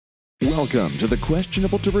Welcome to the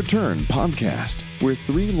Questionable to Return podcast, where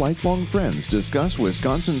three lifelong friends discuss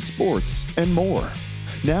Wisconsin sports and more.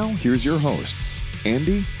 Now, here's your hosts,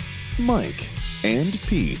 Andy, Mike, and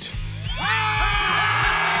Pete.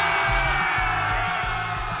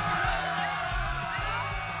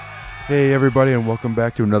 Hey, everybody, and welcome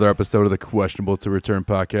back to another episode of the Questionable to Return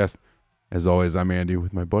podcast. As always, I'm Andy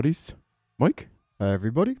with my buddies, Mike. Hi,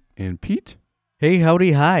 everybody. And Pete. Hey,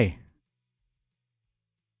 howdy, hi.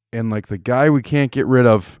 And like the guy we can't get rid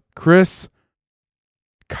of, Chris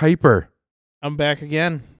Kuiper. I'm back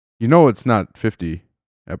again. You know it's not 50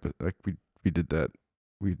 like we did that.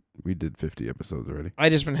 We did 50 episodes already. I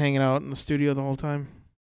just been hanging out in the studio the whole time.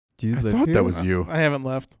 Do you I live thought here? that was you. I haven't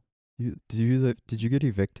left. Did you get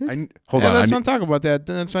evicted? Hold on. Let's not talk about that.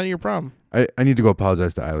 Then that's not your problem. I need to go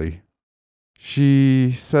apologize to Eiley.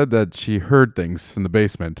 She said that she heard things from the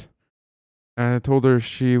basement. And I told her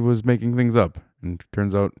she was making things up. And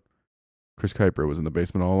turns out Chris Kuiper was in the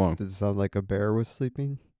basement all along. Did it sound like a bear was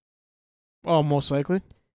sleeping? Oh, most likely.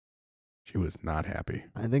 She was not happy.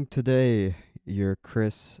 I think today you're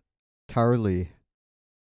Chris Tarley,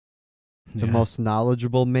 the most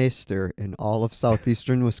knowledgeable maester in all of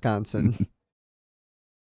southeastern Wisconsin.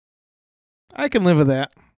 I can live with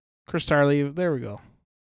that. Chris Tarley, there we go.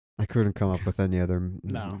 I couldn't come up with any other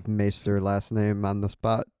maester last name on the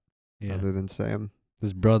spot other than Sam.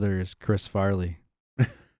 His brother is Chris Farley.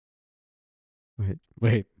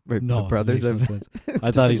 Wait, No, the brothers it makes have no sense. I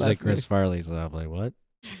thought he said last Chris name. Farley, so I'm like, what?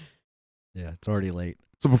 Yeah, it's already late.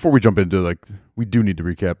 So before we jump into we do need to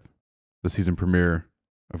recap the season premiere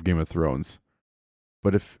of Game of Thrones.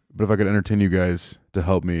 But if I could entertain you guys to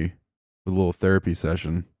help me with a little therapy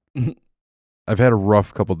session. I've had a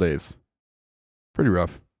rough couple days. Pretty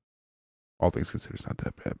rough. All things considered, it's not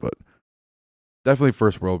that bad, but definitely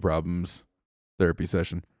first world problems therapy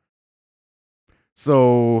session.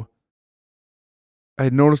 So I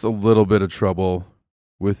had noticed a little bit of trouble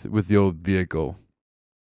with the old vehicle.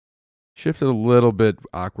 Shifted a little bit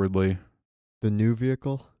awkwardly. The new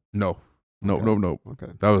vehicle? No. Okay.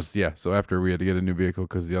 That was, so after we had to get a new vehicle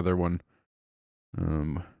because the other one,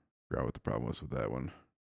 forgot what the problem was with that one.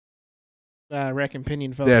 Rack and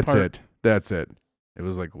pinion fell apart. That's it. It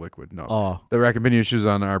was like liquid. No. Oh, The rack and pinion issues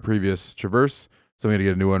on our previous Traverse, so we had to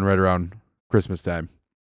get a new one right around Christmas time.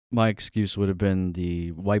 my excuse would have been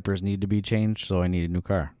the wipers need to be changed, so I need a new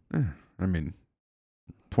car. I mean,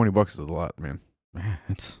 $20 is a lot, man.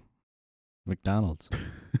 It's McDonald's.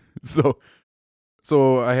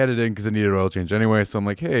 So I had it in because I needed oil change anyway. So I'm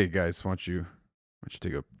like, hey guys, why don't you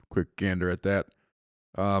take a quick gander at that?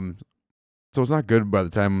 So it's not good by the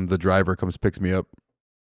time the driver picks me up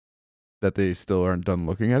that they still aren't done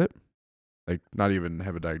looking at it. Like, not even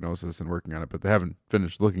have a diagnosis and working on it, but they haven't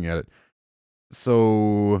finished looking at it.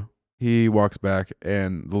 So he walks back,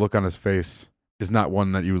 and the look on his face is not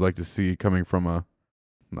one that you would like to see coming from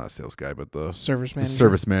not a sales guy, but the Service manager.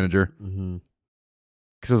 service manager. Mm-hmm.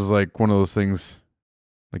 Because it was like one of those things,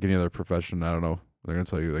 like any other profession, I don't know. They're going to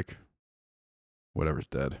tell you, like, whatever's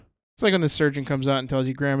dead. It's like when the surgeon comes out and tells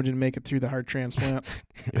you grandma didn't make it through the heart transplant.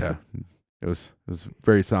 Yeah. It was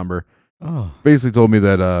very somber. Oh, Basically told me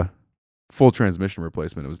that full transmission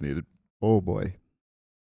replacement was needed. Oh, boy.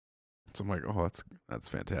 So I'm like, oh, that's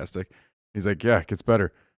fantastic. He's like, yeah, it gets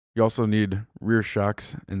better. You also need rear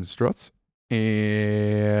shocks and struts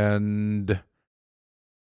and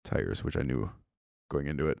tires, which I knew going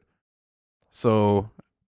into it. So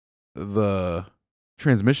the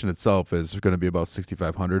transmission itself is going to be about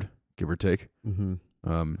 $6,500, give or take.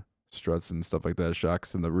 Mm-hmm. Struts and stuff like that,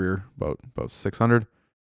 shocks in the rear, about $600.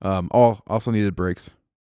 Also needed brakes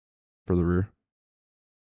for the rear.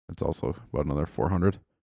 That's also about another $400.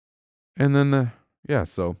 And then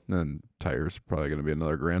so then tires probably going to be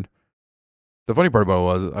another $1,000. The funny part about it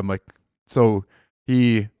was, I'm like, so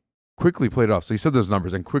he quickly played it off. So he said those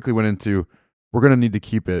numbers and quickly went into, we're going to need to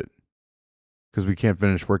keep it because we can't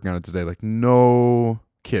finish working on it today. Like, no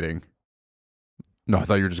kidding. No, I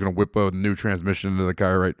thought you were just going to whip a new transmission into the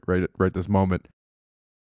car right this moment.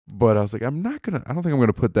 But I was like, I don't think I'm going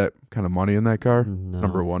to put that kind of money in that car, No.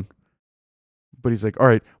 number one. But he's like, all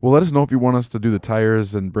right, well, let us know if you want us to do the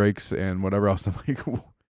tires and brakes and whatever else. I'm like,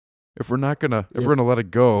 well, if we're going to let it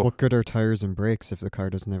go. What good are tires and brakes if the car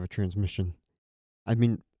doesn't have a transmission? I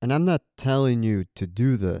mean, and I'm not telling you to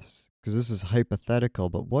do this because this is hypothetical,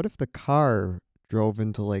 but what if the car drove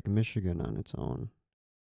into Lake Michigan on its own?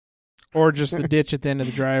 Or just the ditch at the end of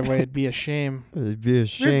the driveway. It'd be a shame. It'd be a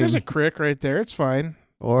shame. There's a crick right there. It's fine.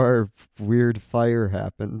 Or weird fire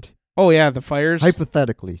happened. Oh, yeah, the fires.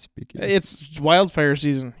 Hypothetically speaking. It's wildfire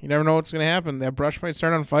season. You never know what's going to happen. That brush might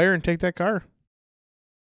start on fire and take that car.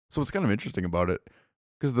 So what's kind of interesting about it,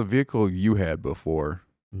 Because the vehicle you had before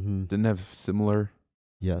Mm-hmm. didn't have similar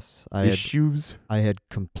Yes, I had issues.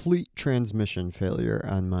 complete transmission failure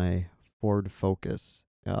on my Ford Focus,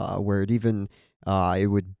 where it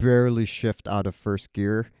would barely shift out of first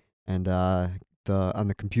gear, and on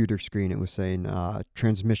the computer screen it was saying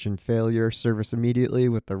transmission failure, service immediately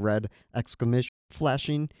with the red exclamation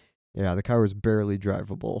flashing. Yeah, the car was barely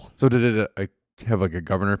drivable. So did it have like a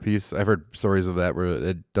governor piece? I've heard stories of that where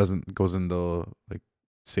it goes into like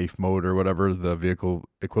safe mode or whatever the vehicle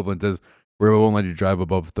equivalent is, where it won't let you drive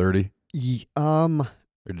above 30. Or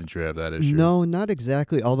didn't you have that issue? No, not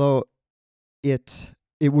exactly. Although it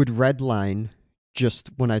would redline just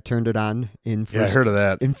when I turned it on in Yeah, I first heard of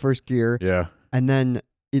that. in first gear. Yeah. And then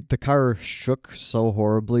the car shook so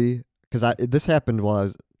horribly because this happened while I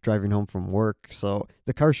was driving home from work. So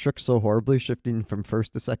the car shook so horribly, shifting from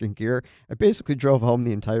first to second gear. I basically drove home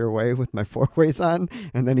the entire way with my four ways on,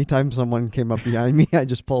 and anytime someone came up behind me, I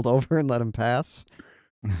just pulled over and let them pass.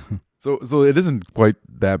 So it isn't quite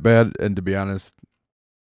that bad. And to be honest,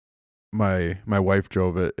 my wife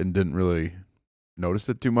drove it and didn't really notice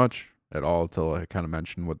it too much at all until I kind of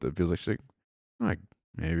mentioned what it feels like. She's like,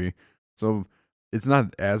 maybe. So it's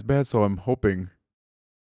not as bad. So I'm hoping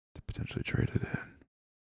to potentially trade it in.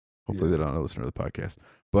 Hopefully they don't listen to the podcast.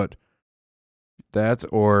 But that,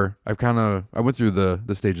 or I went through the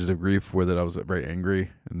stages of grief where that I was very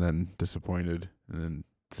angry and then disappointed and then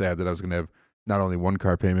sad that I was going to have not only one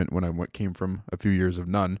car payment when I came from a few years of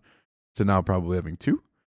none to now probably having two.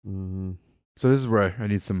 Mm-hmm. So this is where I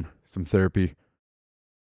need some therapy.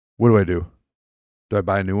 What do I do? Do I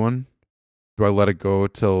buy a new one? Do I let it go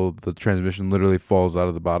till the transmission literally falls out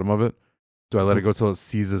of the bottom of it? Do I let it go till it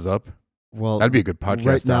seizes up? Well, That'd be a good podcast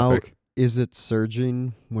right now, topic. is it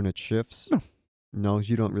surging when it shifts? No. No,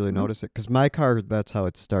 you don't really No. notice it. Because my car, that's how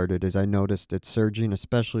it started, is I noticed it surging,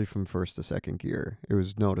 especially from first to second gear. It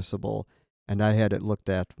was noticeable. And I had it looked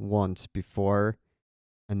at once before,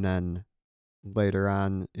 and then later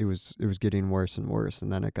on, it was getting worse and worse,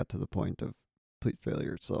 and then it got to the point of complete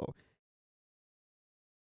failure. So,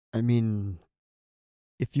 I mean,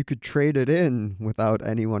 if you could trade it in without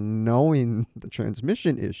anyone knowing the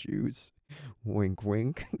transmission issues, wink,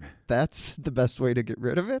 wink, that's the best way to get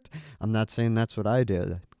rid of it. I'm not saying that's what I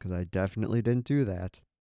did, because I definitely didn't do that.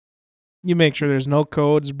 You make sure there's no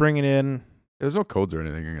codes, bring it in. There's no codes or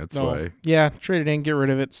anything. That's No. why Yeah, trade it in, get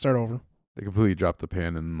rid of it, start over. they completely dropped the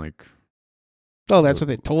pan and like. Oh, that's what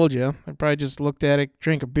they told you. I probably just looked at it,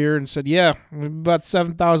 drank a beer, and said, yeah, about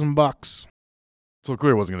 $7,000. So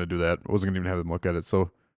clear wasn't going to do that. I wasn't going to even have them look at it. So, a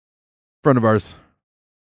friend of ours,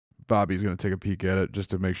 Bobby's going to take a peek at it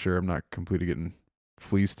just to make sure I'm not completely getting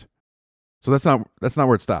fleeced. So that's not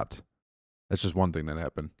where it stopped. That's just one thing that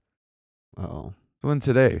happened. Uh-oh. So then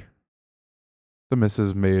today, the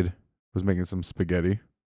missus was making some spaghetti,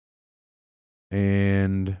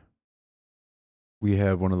 and we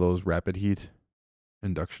have one of those rapid heat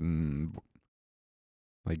induction,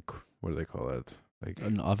 like, what do they call it? Like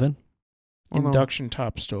An oven? well, no, Induction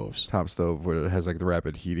top stoves. top stove where it has like the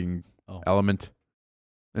rapid heating Oh. element.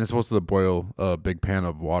 And it's supposed to boil a big pan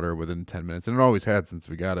of water within 10 minutes. And it always had since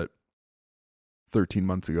we got it 13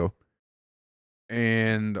 months ago.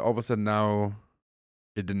 And all of a sudden now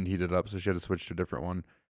it didn't heat it up. So she had to switch to a different one.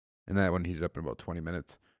 And that one heated up in about 20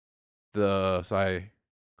 minutes. So I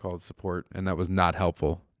called support and that was not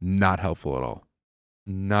helpful. Not helpful at all.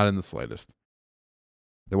 Not in the slightest.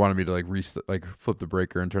 They wanted me to like flip the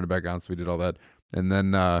breaker and turn it back on. So we did all that. And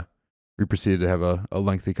then we proceeded to have a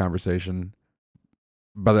lengthy conversation.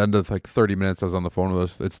 By the end of like 30 minutes, I was on the phone with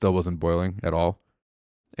us. It still wasn't boiling at all.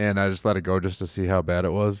 And I just let it go just to see how bad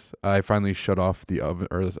it was. I finally shut off the oven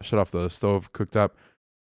or shut off the stove cooktop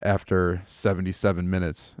after 77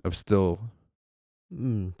 minutes of still.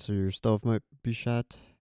 So your stove might be shot?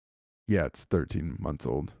 Yeah, it's 13 months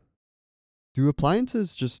old. Do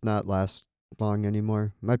appliances just not last long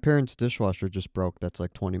anymore? My parents' dishwasher just broke. That's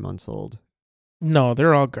like 20 months old. No,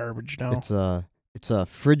 they're all garbage now. It's a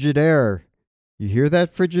Frigidaire. You hear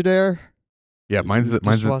that, Frigidaire? Yeah, mine's an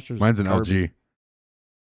Dishwasher's LG.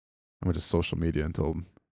 I went to social media and told them,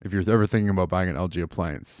 if you're ever thinking about buying an LG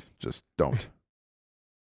appliance, just don't.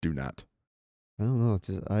 Do not. I don't know.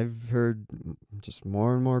 I've heard just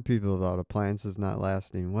more and more people about appliances not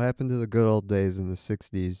lasting. What happened to the good old days in the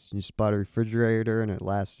 60s? You bought a refrigerator and it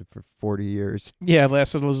lasted for 40 years. Yeah, it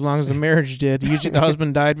lasted as long as the marriage did. Usually the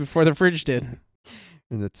husband died before the fridge did.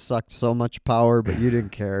 And it sucked so much power, but you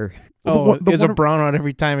didn't care. Oh, it was a brownout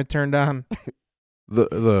every time it turned on.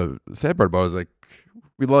 The sad part about it is like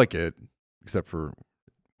we like it, except for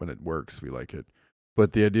when it works, we like it.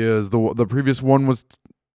 But the idea is the previous one was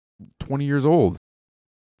 20 years old,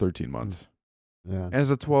 13 months. Yeah. And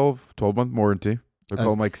it's a 12-month warranty. So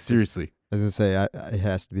call them like, seriously. As I say, it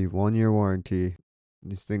has to be 1 year warranty.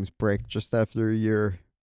 These things break just after a year.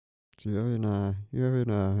 So you're having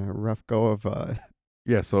a rough go of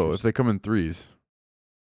Yeah, so if they come in threes,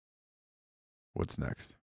 what's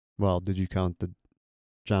next? well, did you count the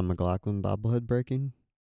John McLaughlin bobblehead breaking?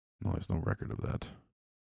 No, there's no record of that.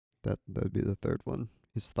 That'd be the third one.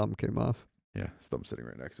 His thumb came off. Yeah, stump's sitting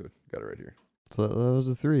right next to it. Got it right here. So that was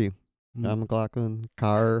the three. John McLaughlin,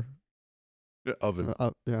 Carr. The oven.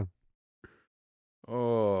 Yeah.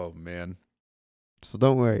 Oh, man. So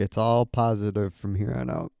don't worry. It's all positive from here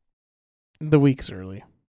on out. The week's early.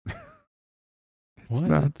 It's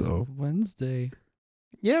not, though. Wednesday.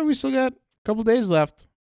 Yeah, we still got a couple days left.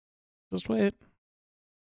 Just wait.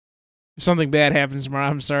 If something bad happens tomorrow,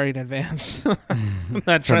 I'm sorry in advance. I'm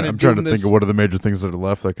not I'm trying to think of what are the major things that are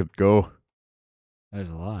left that could go. There's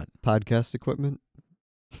a lot. Podcast equipment,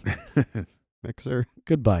 mixer.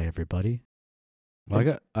 Goodbye, everybody.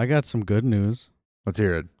 Well, I got some good news. Let's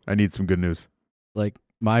hear it. I need some good news. Like,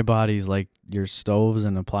 my body's like your stoves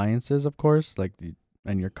and appliances, of course. Like,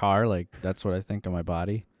 and your car. Like, that's what I think of my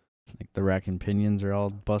body. Like, the rack and pinions are all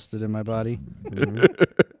busted in my body.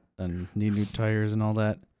 And need new tires and all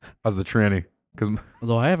that. How's the tranny?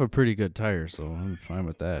 Although I have a pretty good tire, so I'm fine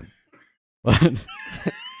with that. But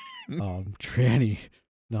tranny.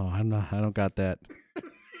 No, I'm not. I don't got that.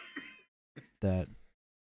 That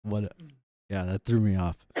what? Yeah, that threw me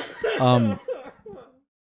off.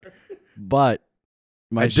 But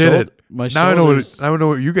I did it. My Now I know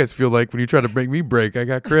what you guys feel like when you try to make me break. I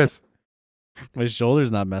got Chris. My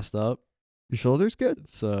shoulder's not messed up. Your shoulder's good.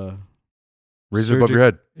 It's Raise it above your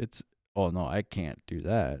head. Oh no, I can't do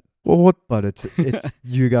that. Well, what? But it's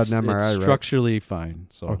you got an MRI, it's right? structurally fine.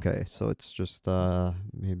 So Okay, so it's just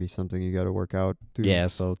maybe something you got to work out through yeah,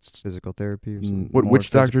 so it's physical therapy or something.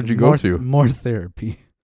 Which doctor did you go to? More therapy.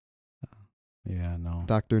 Yeah, no.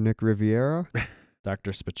 Dr. Nick Riviera.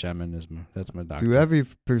 Dr. Spachemin that's my doctor. Do every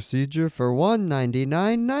procedure for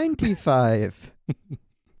 $199.95.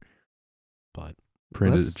 But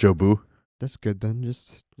Printed Joe Boo. That's good then.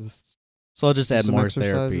 Just so I'll just add some more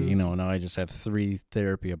therapy. exercises. Now I just have 3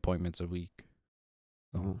 therapy appointments a week.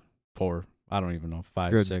 So 4. I don't even know.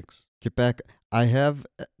 5, Good. 6. get back. I have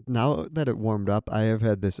now that it warmed up. I have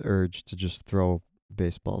had this urge to just throw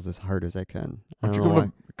baseballs as hard as I can. Why don't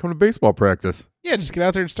you come to baseball practice? Yeah, just get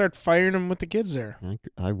out there and start firing them with the kids there.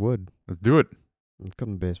 I would. Let's do it. I'd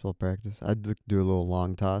come to baseball practice. I'd do a little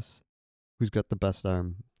long toss. Who's got the best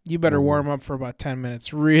arm? You better warm up for about 10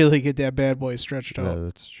 minutes. Really get that bad boy stretched Yeah, out.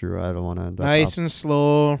 that's true. I don't want to end up Nice and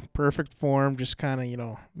slow, perfect form. Just kind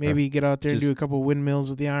of, maybe get out there and Just- do a couple windmills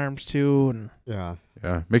with the arms too. And Yeah.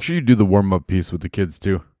 Yeah. Make sure you do the warm up piece with the kids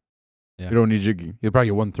too. Yeah. You don't need you'll probably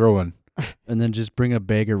get one throw in. And then just bring a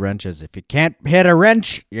bag of wrenches. If you can't hit a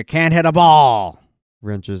wrench, you can't hit a ball.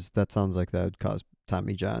 Wrenches. That sounds like that would cause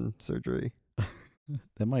Tommy John surgery.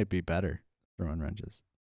 That might be better, throwing wrenches.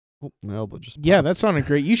 Oh, my elbow just yeah, popped. that sounded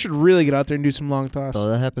great. You should really get out there and do some long toss. So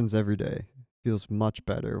that happens every day. Feels much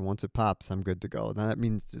better. Once it pops, I'm good to go. Now that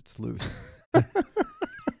means it's loose.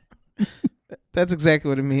 That's exactly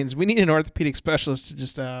what it means. We need an orthopedic specialist to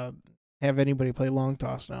just have anybody play long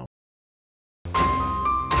toss now.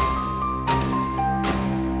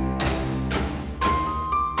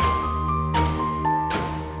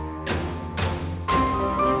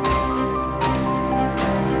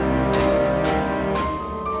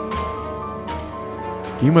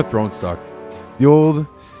 Game of Thrones talk. The old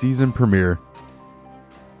season premiere.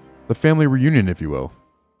 The family reunion, if you will.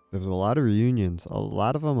 There was a lot of reunions, a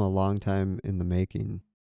lot of them a long time in the making.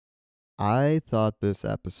 I thought this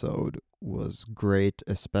episode was great,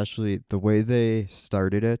 especially the way they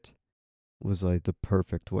started it was like the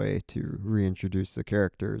perfect way to reintroduce the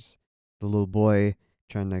characters. The little boy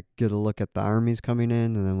trying to get a look at the armies coming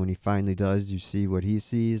in, and then when he finally does, you see what he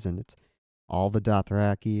sees, and it's all the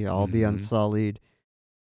Dothraki, all the Unsullied,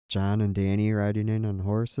 Jon and Dany riding in on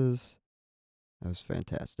horses. That was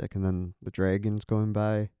fantastic. And then the dragons going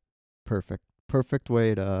by. Perfect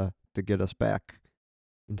way to get us back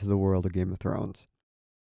into the world of Game of Thrones.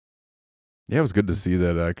 Yeah, it was good to see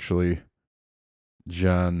that actually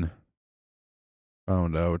Jon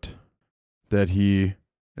found out that he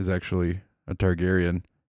is actually a Targaryen.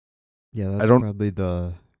 Yeah, that's probably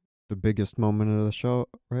the biggest moment of the show,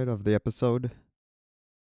 right, of the episode.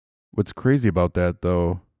 What's crazy about that,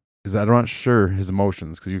 though, is I'm not sure his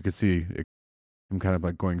emotions, because you could see him kind of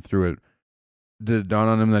like going through it. Did it dawn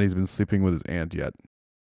on him that he's been sleeping with his aunt yet?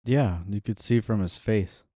 Yeah, you could see from his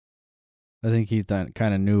face. I think he kind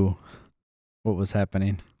of knew what was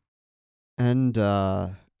happening. And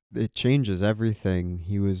it changes everything.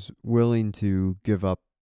 He was willing to give up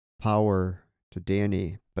power to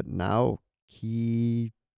Danny, but now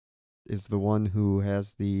he is the one who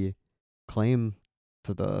has the claim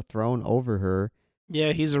to the throne over her,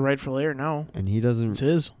 Yeah, he's a rightful heir now. and he It's doesn't.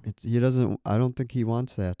 his. He doesn't. I don't think he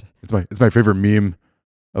wants that. It's my favorite meme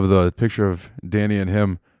of the picture of Danny and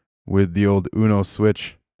him with the old Uno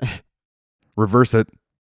switch. Reverse it.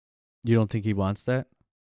 You don't think he wants that?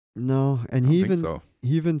 No, and I he don't think even so.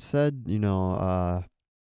 he even said,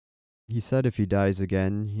 he said if he dies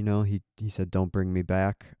again, he said don't bring me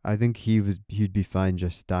back. I think he'd be fine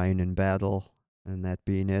just dying in battle and that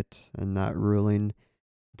being it, and not ruling.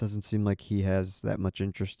 It doesn't seem like he has that much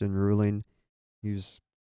interest in ruling. He was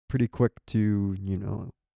pretty quick to,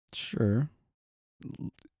 Sure.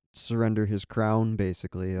 surrender his crown,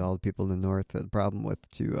 basically. All the people in the north had a problem with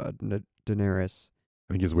to Daenerys.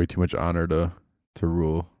 I think he has way too much honor to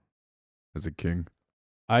rule as a king.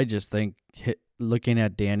 I just think looking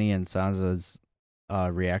at Danny and Sansa's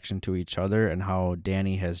reaction to each other and how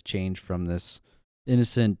Danny has changed from this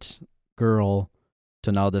innocent girl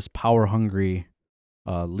to now this power-hungry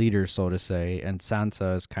leader, so to say, and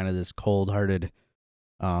Sansa is kind of this cold-hearted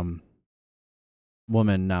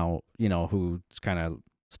woman now, who's kind of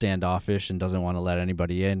standoffish and doesn't want to let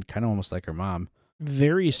anybody in, kind of almost like her mom.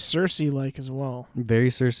 Very Cersei-like as well. Very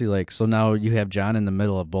Cersei-like. So now you have Jon in the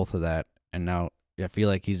middle of both of that, and now I feel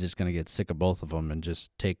like he's just going to get sick of both of them and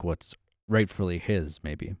just take what's rightfully his,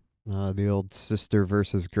 maybe. The old sister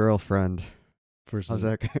versus girlfriend. How's Versus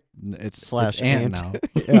that? it's Slash aunt aunt.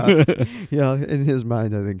 now. Yeah. Yeah, in his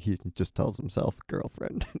mind, I think he just tells himself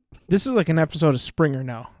girlfriend. This is like an episode of Springer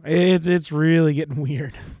now. It's really getting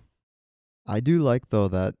weird. I do like, though,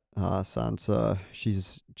 that Sansa,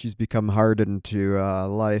 she's become hardened to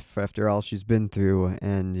life after all she's been through,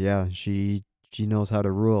 and yeah, she knows how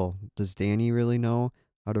to rule. Does Dany really know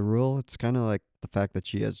how to rule? It's kind of like the fact that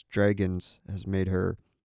she has dragons has made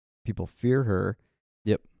people fear her.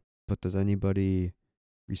 Yep. But does anybody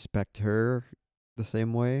respect her the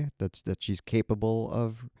same way? That she's capable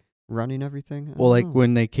of running everything? I Well, don't like know.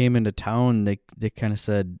 when they came into town, they kind of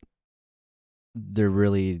said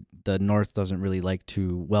the North doesn't really like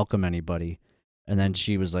to welcome anybody. And then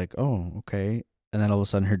she was like, oh, okay. And then all of a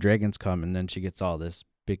sudden her dragons come, and then she gets all this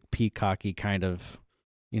big peacocky kind of,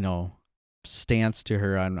 stance to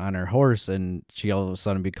her on her horse, and she all of a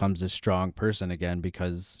sudden becomes this strong person again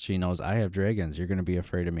because she knows I have dragons. You're going to be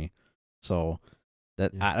afraid of me. So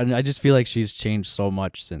that Yeah. I just feel like she's changed so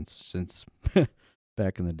much since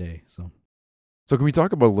back in the day. So So can we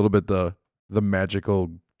talk about a little bit the magical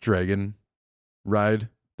dragon ride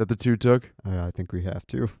that the two took? I think we have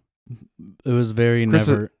to. it was very Chris-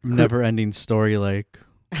 never ending story like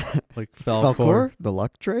Falcor. The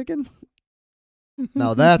luck dragon?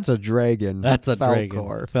 Now that's a dragon. That's a Falcor. dragon.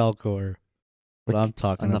 Falcor. What Like, I'm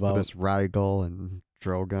talking Enough about. of this Rhaegal and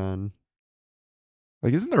Drogon.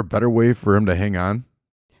 Like, isn't there a better way for him to hang on?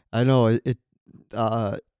 I know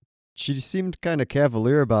she seemed kind of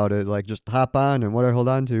cavalier about it, like just hop on and hold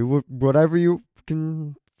on to whatever you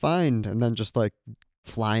can find, and then just like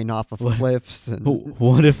flying off of What? cliffs. And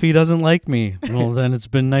What if he doesn't like me? Well, then it's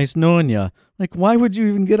been nice knowing you. Like, why would you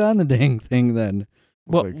even get on the dang thing then?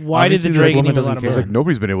 Well, like- why did the Obviously this dragon woman even doesn't let him care. It's on? like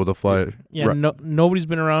nobody's been able to fly it. Yeah, Right. nobody's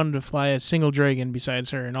been around to fly a single dragon besides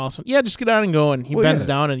her, and all of a sudden, yeah, just get on and go. And he Well, bends yeah.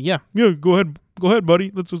 down and go ahead,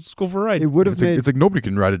 buddy, let's go for a ride. it would have It's like nobody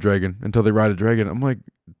can ride a dragon until they ride a dragon. I'm like,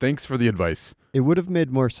 thanks for the advice. It would have made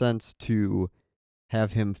more sense to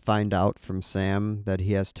have him find out from Sam that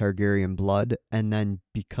he has Targaryen blood, and then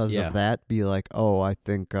because Yeah. of that be like, oh, I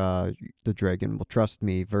think the dragon will trust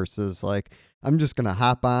me, versus like, I'm just going to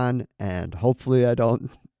hop on and hopefully I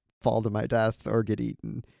don't fall to my death or get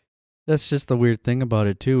eaten. That's just the weird thing about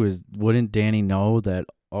it too. Is wouldn't Danny know that?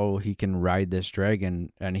 Oh, he can ride this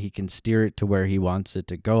dragon and he can steer it to where he wants it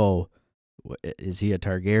to go. Is he a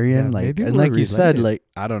Targaryen? Yeah, maybe and we're like you said, related.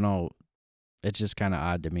 I don't know. It's just kind of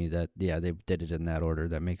odd to me that they did it in that order.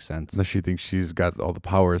 That makes sense. Unless she thinks she's got all the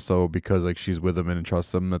power, so because like she's with him and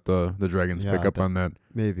trusts him, that the dragons Yeah, pick up on that.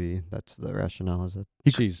 Maybe that's the rationale, is it?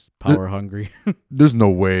 She's power hungry. There's no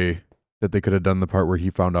way that they could have done the part where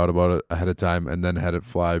he found out about it ahead of time and then had it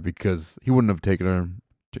fly, because he wouldn't have taken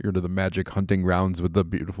her to the magic hunting grounds with the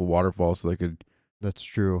beautiful waterfall so they could That's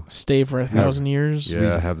true. Stay for 1,000 years.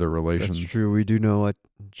 have their relations. That's true. We do know what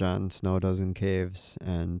Jon Snow does in caves,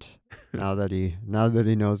 and now that he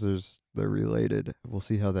knows they're related, we'll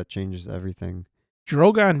see how that changes everything.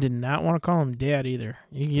 Drogon did not want to call him dad either.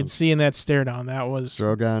 You could see in that stare down that was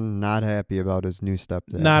Drogon not happy about his new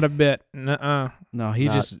stepdad. not a bit. Nuh-uh. No, he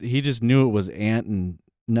Not- just knew it was aunt and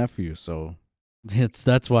nephew. So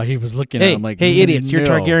That's why he was looking Hey, at him like, hey, idiots! You're no.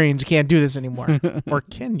 Targaryens. You can't do this anymore. Or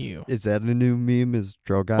can you? Is that a new meme? Is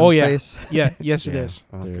Drogon Oh, yeah. face? Yeah. Yes, it Yeah. is.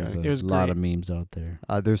 There's Okay. It was a lot great. of memes out there.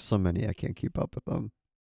 There's so many I can't keep up with them.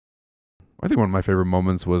 I think one of my favorite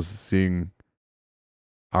moments was seeing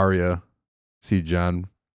Arya see Jon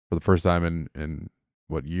for the first time in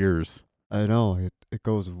what years? I know it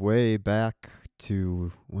goes way back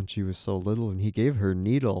to when she was so little, and he gave her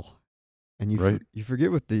needle. And Right. you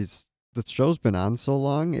forget with these. The show's been on so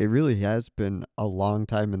long. It really has been a long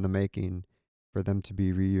time in the making for them to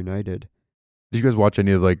be reunited. Did you guys watch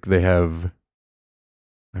any of they have?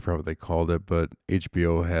 I forgot what they called it, but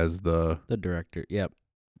HBO has the director, yep.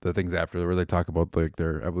 the things after where they talk about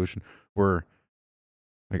their evolution, where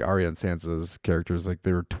Arya and Sansa's characters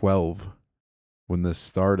they were 12 when this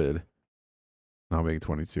started. Now being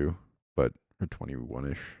 22, or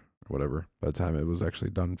 21ish or whatever. By the time it was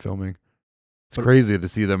actually done filming, it's crazy to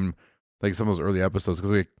see them some of those early episodes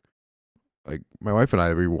because my wife and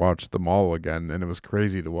I we watched them all again, and it was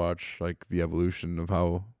crazy to watch the evolution of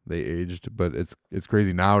how they aged. But it's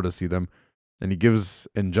crazy now to see them, and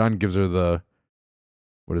Jon gives her the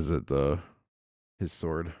what is it his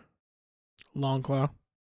sword Longclaw.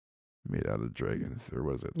 made out of dragons or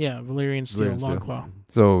what is it? Yeah, Valyrian steel, Valyrian steel. Longclaw.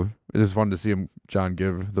 So it was fun to see Jon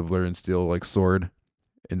give the Valyrian steel sword,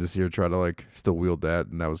 and to see her try to still wield that,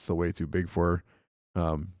 and that was still way too big for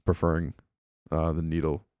her, preferring the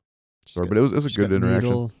needle sword. But it was a She's good got interaction.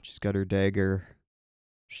 needle, she's got her dagger.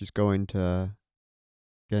 She's going to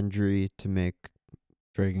Gendry to make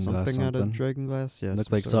Dragon glass something out of something. dragon glass. Yeah, Looked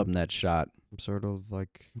some like sort something that shot. Some sort of Some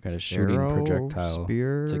kind of shooting arrow, projectile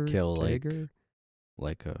spear, to kill dagger.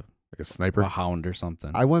 like a A sniper. hound or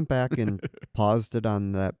something. I went back and paused it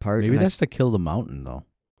on that part. Maybe and that's to kill the mountain though.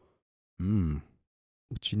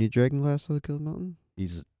 But you need dragon glass to kill the mountain.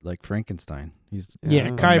 He's like Frankenstein. He's Yeah, Yeah,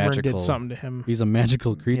 Qyburn magical- did something to him. he's a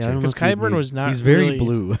magical creature. I don't know Because if you'd Qyburn need- was not He's very really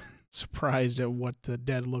blue. surprised at what the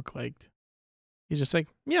dead looked like. He's just like,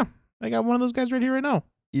 yeah, I got one of those guys right here right now.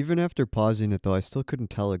 Even after pausing it, though, I still couldn't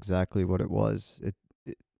tell exactly what it was. It's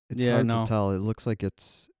Yeah, hard no. to tell. It looks like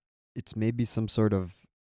it's maybe some sort of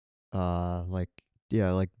like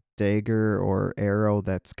dagger or arrow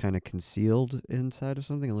that's kind of concealed inside of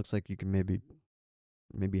something. It looks like you can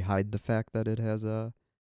maybe hide the fact that it has a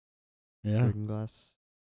Yeah. dragon glass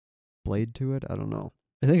blade to it. I don't know.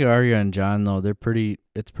 I think Arya and Jon though,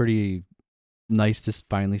 it's pretty nice to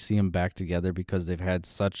finally see them back together because they've had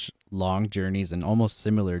such long journeys and almost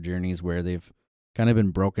similar journeys where they've kind of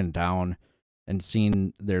been broken down and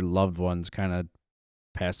seen their loved ones kind of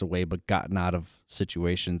pass away but gotten out of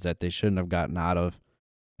situations that they shouldn't have gotten out of,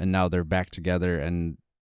 and now they're back together, and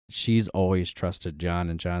she's always trusted Jon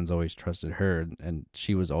and Jon's always trusted her, and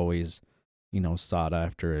she was always, sought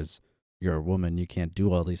after as, you're a woman, you can't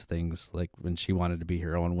do all these things, like when she wanted to be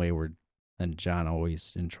her own wayward, and Jon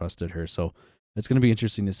always entrusted her. So it's going to be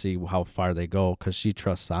interesting to see how far they go because she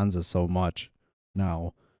trusts Sansa so much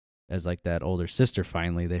now as like that older sister.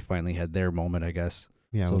 They finally had their moment, I guess.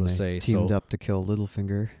 Yeah, So when to they say, teamed so- up to kill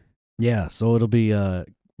Littlefinger. Yeah, so it'll be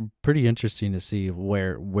pretty interesting to see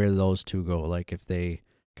where those two go. Like if they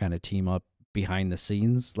kind of team up behind the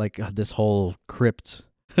scenes, like this whole crypt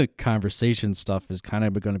conversation stuff is kind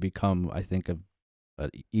of going to become, I think,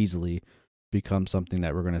 easily become something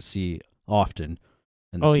that we're going to see often.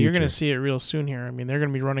 In the You're going to future. see it real soon here. I mean, they're going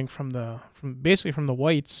to be running from basically from the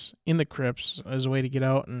whites in the crypts as a way to get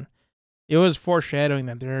out, and it was foreshadowing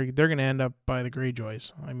that they're going to end up by the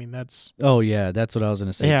Greyjoys. I mean, that's Oh yeah, that's what I was going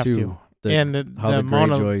to say they have too. to. And the how the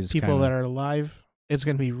amount of Greyjoys people kinda- that are alive, it's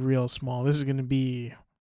going to be real small. This is going to be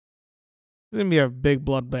a big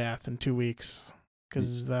bloodbath in 2 weeks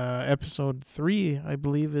because episode 3, I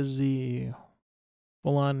believe, is the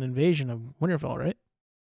full-on invasion of Winterfell, right?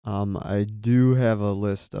 I do have a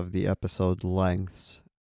list of the episode lengths.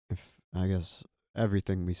 I guess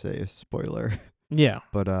everything we say is spoiler. Yeah.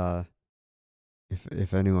 But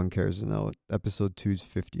if anyone cares to know, episode 2 is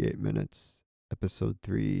 58 minutes. Episode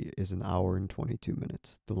 3 is an hour and 22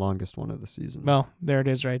 minutes, the longest one of the season. Well, there it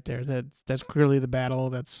is right there. That's clearly the battle.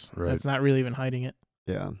 That's not really even hiding it.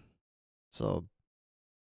 Yeah. So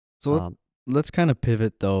Let's kind of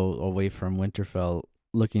pivot though away from Winterfell,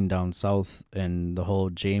 looking down south, and the whole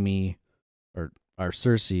Jaime or our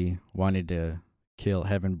Cersei wanted to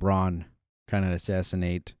having Bronn kind of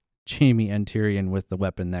assassinate Jaime and Tyrion with the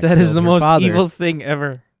weapon that That is killed the her most father. evil thing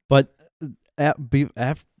ever. But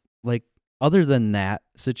other than that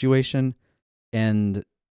situation, and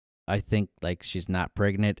I think like she's not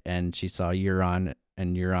pregnant, and she saw Euron,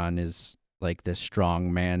 and Euron is like this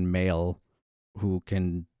strong man male who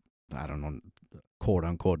can, I don't know, quote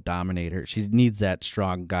unquote dominate her. She needs that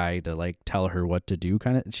strong guy to like tell her what to do.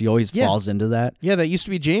 Kind of. She always Yeah. falls into that. Yeah, that used to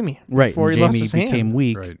be Jamie. Right. Before And he lost Jamie his became hand.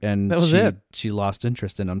 weak, Right. and That was it. she lost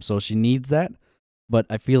interest in him. So she needs that. But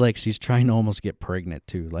I feel like she's trying to almost get pregnant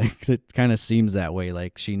too. Like it kind of seems that way.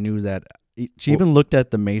 Like she knew that. She even looked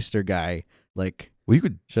at the Maester guy like, Well, you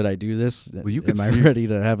could should I do this? you could Am I see- ready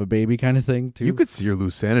to have a baby kind of thing too? you could see her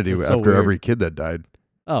lose sanity It's so after weird. every kid that died.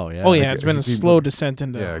 Oh yeah. Oh, yeah. Like, It's been a if you keep slow moving- descent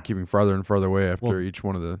into. Yeah, keeping farther and farther away after Well, each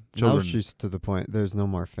one of the Now children. she's to the point. There's no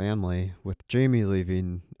more family. With Jamie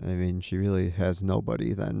leaving, I mean, she really has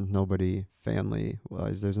nobody. Then nobody family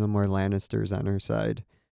wise. There's no more Lannisters on her side.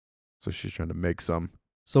 So she's trying to make some.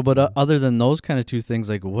 So, but other than those kind of two things,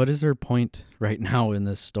 like, what is her point right now in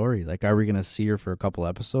this story? Like, are we gonna see her for a couple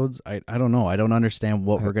episodes? I don't know. I don't understand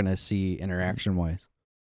what we're gonna see interaction wise.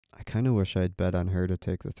 I kind of wish I'd bet on her to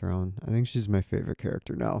take the throne. I think she's my favorite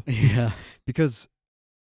character now Yeah. because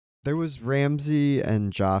there was Ramsay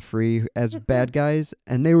and Joffrey as bad guys,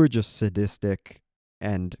 and they were just sadistic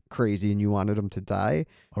and crazy, and you wanted them to die.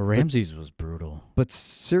 Oh, Ramses was brutal. But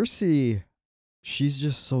Cersei, she's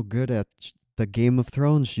just so good at the Game of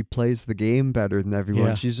Thrones. She plays the game better than everyone.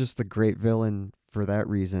 Yeah. She's just the great villain for that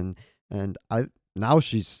reason. And now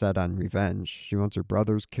she's set on revenge. She wants her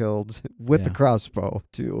brothers killed with the Yeah. crossbow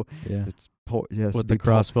too. Yeah. It's yes, With the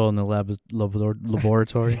crossbow in the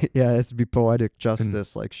laboratory. yeah, it has to be poetic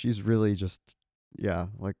justice. Like she's really just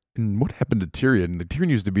like And what happened to Tyrion? Tyrion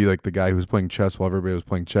used to be like the guy who was playing chess while everybody was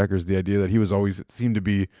playing checkers. The idea that he was always seemed to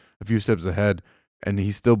be a few steps ahead, and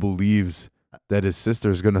he still believes that his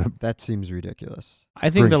sister's gonna. that seems ridiculous. I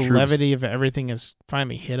think bring the troops. levity of everything has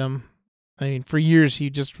finally hit him. I mean, for years he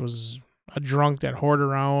just was a drunk that whored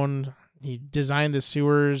around. He designed the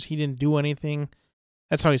sewers. He didn't do anything.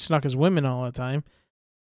 That's how he snuck his women all the time.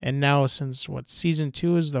 And now, since season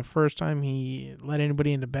 2 is the first time he let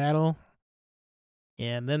anybody into battle.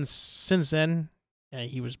 And then since then,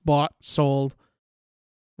 he was bought, sold,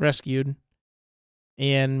 rescued,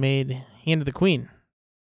 and made hand of the queen.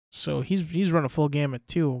 So he's run a full gamut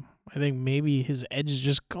too. I think maybe his edge is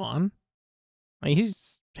just gone. I mean,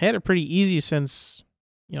 he's had it pretty easy since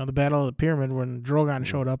the Battle of the Pyramid when Drogon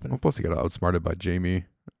showed up. Well, And plus he got outsmarted by Jamie,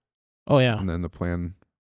 oh yeah, and then the plan.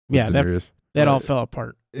 with yeah, Daenerys. that all Right. fell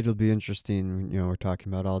apart. It'll be interesting. We're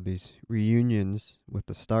talking about all these reunions with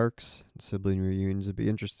the Starks, sibling reunions. It'd be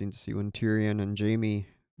interesting to see when Tyrion and Jamie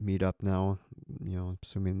meet up now.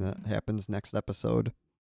 Assuming that happens next episode.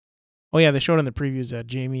 Oh yeah, they showed in the previews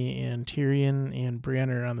that Jaime and Tyrion and Brienne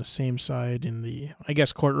are on the same side in the, I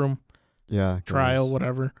guess, courtroom Yeah. 'cause trial,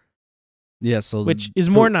 whatever. Yeah. So Which is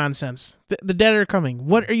more nonsense. The dead are coming.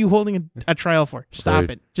 What are you holding a trial for? Stop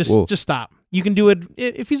Right. it. Just Well- just stop. You can do it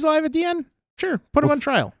if he's alive at the end. Sure, put him Well, on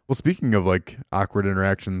trial. Well, speaking of like awkward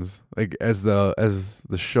interactions, like as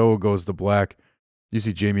the show goes to black, you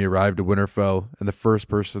see Jamie arrive to Winterfell, and the first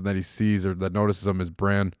person that he sees or that notices him is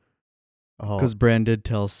Bran. Oh, because Bran did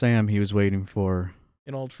tell Sam he was waiting for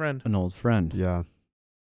An old friend. an old friend. yeah.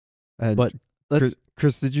 And But let's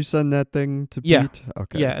Chris, did you send that thing to Yeah. Pete?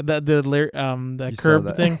 Okay. Yeah, the You saw curved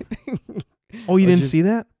that. thing. Oh, you What'd didn't you- see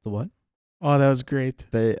that? the what? Oh, that was great.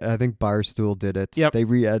 I think Barstool did it. Yep. They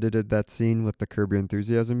re-edited that scene with the Curb Your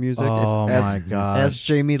Enthusiasm music. Oh as, my as gosh!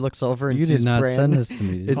 Jamie looks over and You sees did not Bran, send this to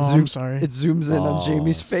me. Did It you? Oh, I'm zooms- sorry. it zooms in on Oh,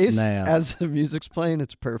 Jamie's face snap. as the music's playing.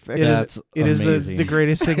 It's perfect. It is- That's It is amazing. the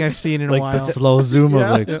greatest thing I've seen in a like while. the slow zoom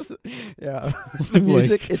yeah, of like yeah. The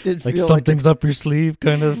music, it did like feel something's up your sleeve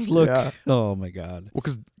kind of look. Yeah. Oh my god. Well,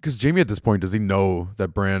 because Jamie at this point, does he know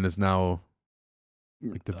that Bran is now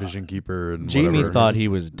like the Vision Keeper and Jamie whatever? thought he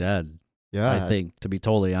was dead. Yeah. I think, to be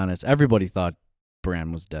totally honest, everybody thought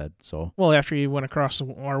Bran was dead. So Well, after he went across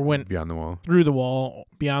or went beyond the wall. through the wall,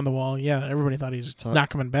 beyond the wall, yeah, everybody thought he's Talk- not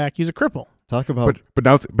coming back. He's a cripple. Talk about But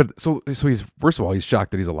now so he's first of all he's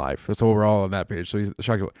shocked that he's alive. So we're all on that page. So he's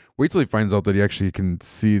shocked. Wait till he finds out that he actually can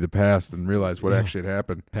see the past and realize what Yeah. actually had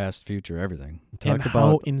happened. past, future, everything. talk and how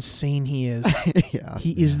about insane he is. yeah.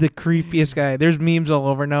 He is the creepiest guy. There's memes all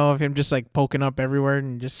over now of him just like poking up everywhere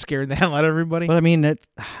and just scaring the hell out of everybody. But I mean,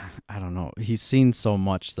 I don't know. He's seen so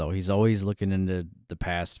much though. He's always looking into the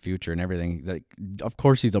past, future, and everything. Like, of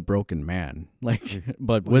course, he's a broken man. Like,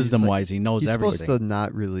 but Well, he's wisdom like- wise, he knows He's everything. supposed to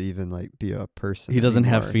not really even like be a person. He doesn't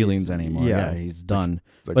have anymore. feelings He's- anymore. Yeah, he's done.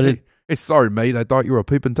 It's like, But hey, sorry, mate. I thought you were a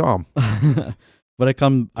peeping Tom. But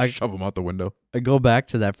I Shove him out the window. I go back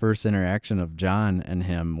to that first interaction of John and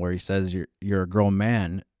him where he says you're a grown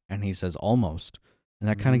man and he says almost. And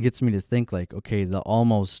that kind of Mhm. gets me to think like, okay, the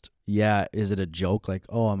almost, yeah, is it a joke like,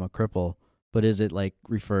 oh, I'm a cripple, but is it like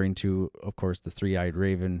referring to, of course, the three-eyed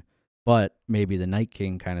raven, but maybe the Night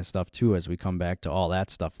King kind of stuff too as we come back to all that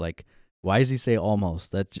stuff, like why does he say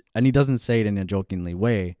almost? And he doesn't say it in a jokingly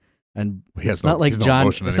way. And He has it's not like he's no John.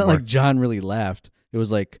 emotion It's not anymore. like John really laughed. It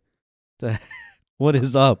was like, what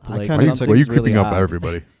is up? I Like, kinda Why took- are you something's really creeping up odd.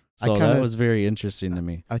 everybody? So I kinda- that was very interesting to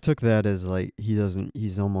me. I took that as like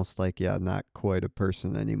he's almost like not quite a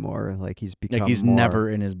person anymore. Like he's become Like he's more, never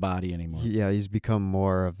in his body anymore. he's become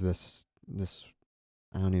more of this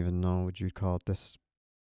I don't even know what you'd call it, this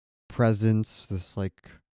presence, this like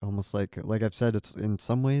almost like I've said, it's in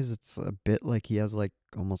some ways it's a bit like he has like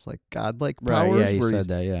almost like godlike powers, Right? Yeah, he where said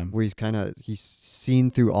that. Yeah. he's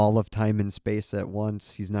seen through all of time and space at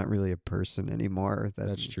once. He's not really a person anymore.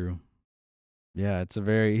 That's true. Yeah,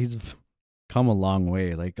 he's come a long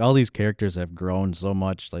way. Like all these characters have grown so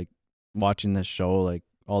much. Like watching this show, like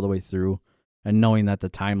all the way through, and knowing that the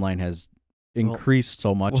timeline has increased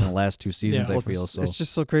so much in the last 2 seasons. Yeah. I feel so. It's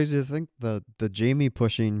just so crazy to think the Jamie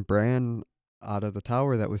pushing Bran out of the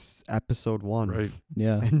tower, that was episode 1, Right.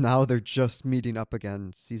 Yeah. and now they're just meeting up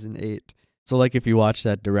again, season 8. So like if you watch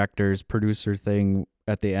that director's producer thing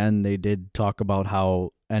at the end, they did talk about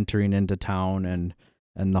how entering into town and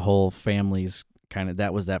the whole family's kind of,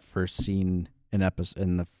 that was that first scene in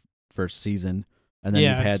the first season, and then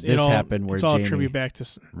you've had this happen where it's all Jamie, tribute back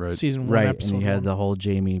to Right. season 1, right, episode and you had 1. the whole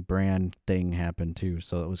Jamie Brand thing happen too.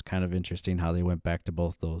 So it was kind of interesting how they went back to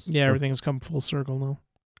both those. Yeah, everything's come full circle now.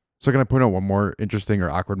 So can I point out one more interesting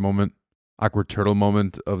or awkward turtle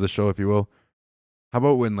moment of the show, if you will? How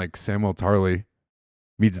about when like Samuel Tarly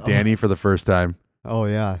meets Danny for the first time? Oh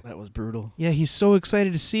yeah, That was brutal. Yeah, he's so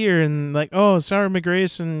excited to see her, and like, oh, sorry,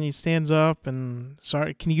 McGrace, and he stands up and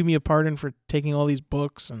sorry, can you give me a pardon for taking all these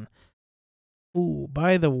books? And ooh,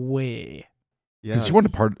 by the way, yeah. Because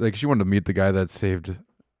she wanted to meet the guy that saved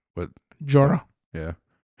Jorah. Yeah.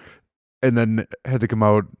 And then had to come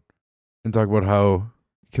out and talk about how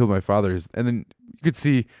he killed my father. And then you could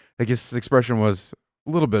see, I guess his expression was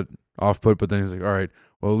a little bit off-put, but then he's like, all right,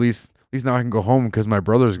 well, at least now I can go home because my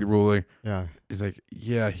brother's ruling. Yeah. He's like,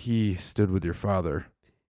 yeah, he stood with your father.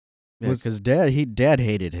 Yeah, Was- because dad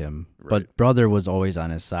hated him, Right. but brother was always on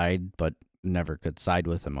his side, but never could side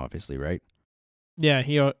with him, obviously, right? Yeah,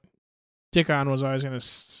 Dickon was always going to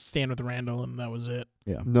stand with Randall, and that was it.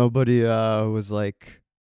 Yeah. Nobody was like,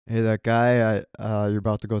 hey, that guy you're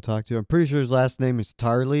about to go talk to, I'm pretty sure his last name is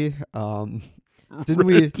Tarly. Didn't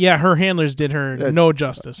we? Yeah, her handlers did her no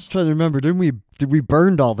justice. Trying to remember, did we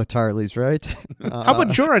burned all the Tarleys, right? How about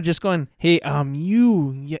Jorah just going, hey,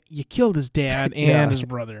 you killed his dad and Yeah. his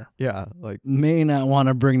brother. Yeah, like May not want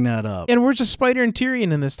to bring that up. And we're just Spider and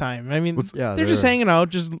Tyrion in this time. I mean, yeah, they're just hanging out,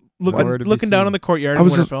 just Nowhere to be looking down seen. on the courtyard I in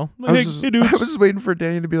was just- Winterfell. I was, Hey, dudes. I was just waiting for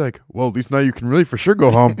Danny to be like, well, at least now you can really for sure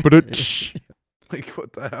go home. But like,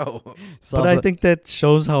 what the hell? But I think that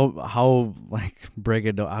shows how like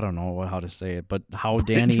braggadocio. I don't know how to say it, but how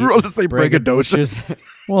Danny. You were about to say braggadocious.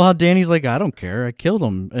 Well, how Danny's like, I don't care. I killed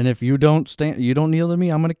him, and if you don't kneel to me,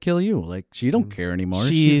 I'm gonna kill you. Like she don't care anymore.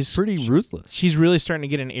 She's pretty ruthless. She's really starting to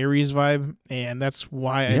get an Ares vibe, and that's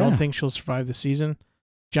why I don't Yeah. think she'll survive the season.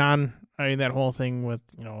 John, I mean, that whole thing with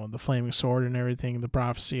the flaming sword and everything, the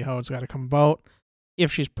prophecy, how it's got to come about.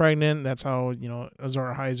 If she's pregnant, that's how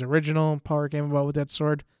Azor Ahai's original power came about with that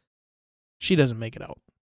sword. She doesn't make it out.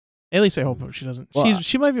 At least I hope she doesn't. Well,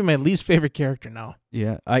 She might be my least favorite character now.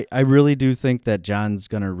 Yeah, I really do think that John's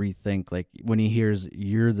gonna rethink. Like when he hears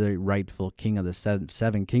you're the rightful king of the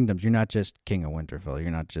seven kingdoms, you're not just king of Winterfell. You're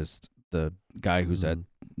not just the guy who's at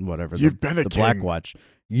whatever You've been a the king. Black Watch.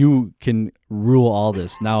 You can rule all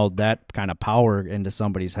this. Now that kind of power into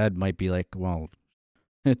somebody's head might be like, well,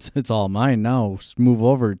 it's all mine now. Move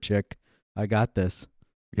over, chick. I got this.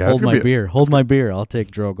 Yeah, Hold my beer. Hold my beer. I'll take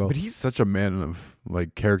Drogo. But he's such a man of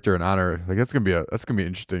like character and honor. Like that's gonna be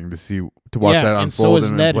interesting to watch that unfold and so is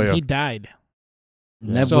and Ned, play and out. he died.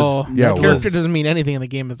 Ned So was- Yeah, the it character was. doesn't mean anything in the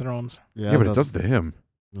Game of Thrones. Yeah, but it does to him.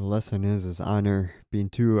 The lesson is honor. Being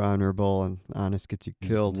too honorable and honest gets you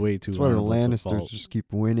killed. Way too. That's why the honorable to Lannisters fault. just keep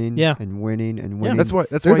winning Yeah. and winning and winning. That's why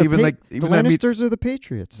They're the even Pa- like the even that meet, Lannisters are the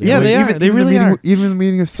Patriots. Yeah, like, they are. even, They even really the meeting, are. Even the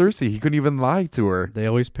meeting of Cersei, he couldn't even lie to her. They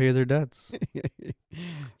always pay their debts.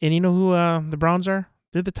 And you know who the Browns are?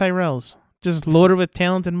 They're the Tyrells. Just loaded with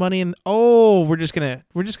talent and money, and we're just gonna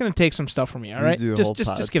take some stuff from you. All We right, do a just whole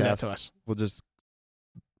give that to podcast. us.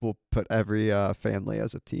 We'll put every family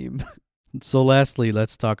as a team. So lastly,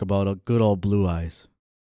 let's talk about a good old Blue Eyes.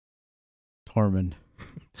 Tormund.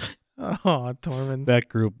 Oh, Tormund. That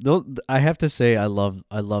group. I have to say, I love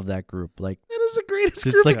that group. Like That is the greatest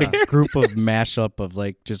just group like of a group of characters. mashup of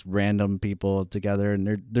like just random people together,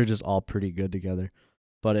 and they're just all pretty good together.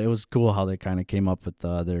 But it was cool how they kind of came up with the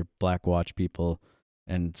other Black Watch people.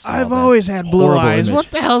 And saw I've that always had blue horrible eyes. image.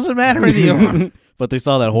 What the hell's the matter with you? But they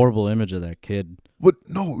saw that horrible image of that kid. What?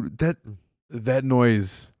 No, that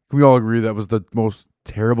noise. Can we all agree that was the most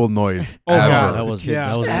terrible noise Oh, ever? God. That was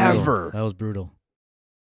Yeah. brutal. Ever. That was brutal.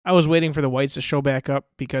 I was waiting for the whites to show back up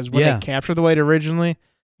because when Yeah. they captured the white originally,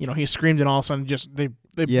 he screamed and all of a sudden just they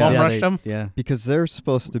Yeah. bum rushed him. Yeah. Because they're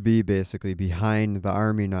supposed to be basically behind the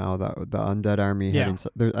army now, the undead army. Yeah.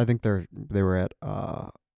 I think they were at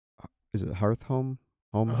is it Hearth Home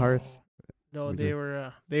Hearth? No, We they do.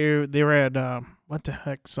 were they were at what the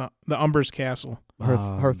heck? The Umber's Castle.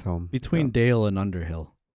 Hearth Home Between Yeah. Dale and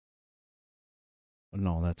Underhill.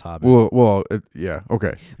 No, that's Hobbit. Well, yeah,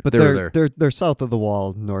 okay. But They were there. they're south of the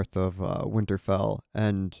wall, north of Winterfell,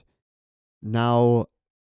 and now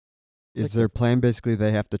is Like their plan basically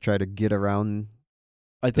they have to try to get around?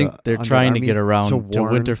 I think the they're Undead trying to Army get around to to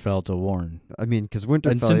warn- Winterfell to warn. I mean, because And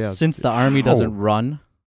Winterfell, since the army doesn't How? run,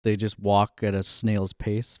 they just walk at a snail's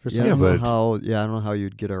pace for some I Yeah, don't reason. know but- I don't know how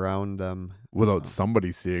you'd get around them Without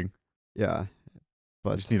somebody seeing. Yeah, You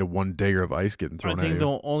but just need a one dagger of ice getting I thrown at think you.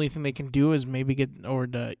 the only thing they can do is maybe get over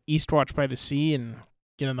to Eastwatch by the sea and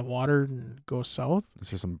get in the water and go south. Is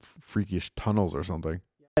there some freakish tunnels or something?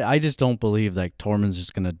 I just don't believe like Tormund's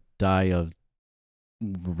just gonna die of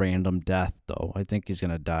random death, though. I think he's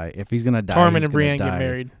gonna die. If he's gonna die, Tormund he's and Brienne gonna get die.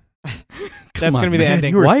 married. Come That's on, gonna be the man.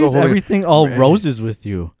 ending. You were Why still is holding- everything all Man. roses with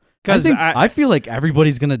you? Because I feel like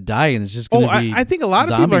everybody's gonna die, and it's just gonna be. I think a lot of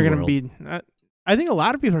people zombie are going to world. be. I think a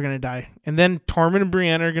lot of people are going to die, and then Tormund and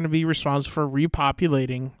Brienne are going to be responsible for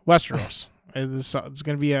repopulating Westeros. It's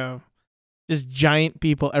going to be just giant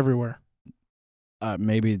people everywhere.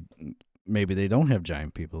 Maybe they don't have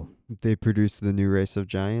giant people. they produce the new race of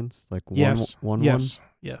giants, like Yes, one. yes.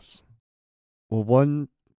 Well,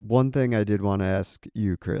 one thing I did want to ask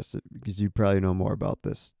you, Chris, because you probably know more about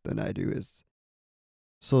this than I do, is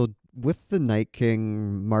so with the Night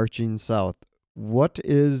King marching south, what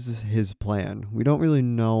is his plan? We don't really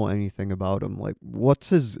know anything about him. Like, what's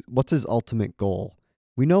his ultimate goal?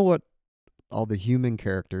 We know what all the human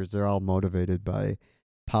characters, they're all motivated by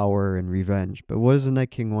power and revenge. But what does the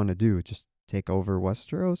Night King want to do? Just take over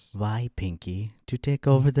Westeros? Why, Pinky? To take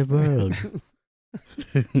over the world.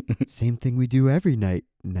 Same thing we do every night,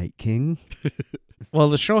 Night King. Well,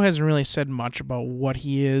 the show hasn't really said much about what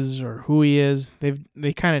he is or who he is.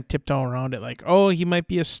 They kind of tiptoe around it, like, oh, he might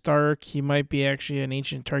be a Stark. He might be actually an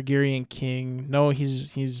ancient Targaryen king. No,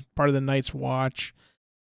 he's part of the Night's Watch.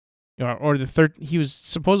 Or he was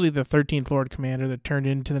supposedly the 13th Lord Commander that turned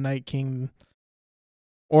into the Night King.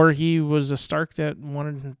 Or he was a Stark that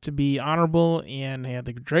wanted to be honorable and had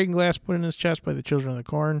the dragon glass put in his chest by the Children of the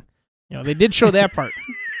Corn. They did show that part.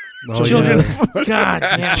 Oh, Children. yeah. God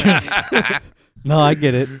damn it. No, I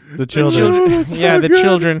get it. The children. Yeah, the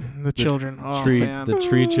children. The children. Oh, tree, man. the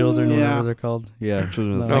tree children, Yeah. whatever they're called. Yeah.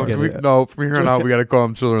 Children of No, the I get Corn. it. No, from here on out, we got to call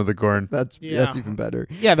them Children of the Corn. That's Yeah. even better.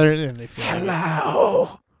 Yeah, they feel it.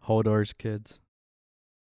 Hello. Hodor's kids.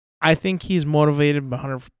 I think he's motivated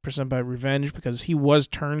 100% by revenge because he was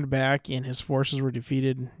turned back and his forces were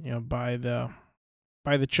defeated, by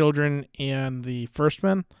the children and the first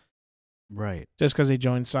men, Right. just because they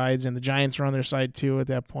joined sides and the giants were on their side too at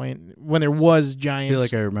that point when there was I giants. feel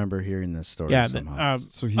like I remember hearing this story yeah, somehow.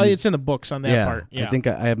 So it's in the books on that part. Yeah, I think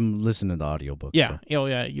I haven't listened to the audiobook. Yeah,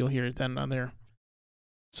 you'll hear it then on there.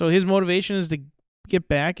 So his motivation is to get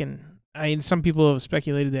back, and some people have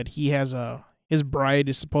speculated that he has his bride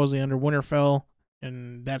is supposedly under Winterfell,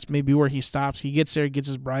 and that's maybe where he stops. He gets there, gets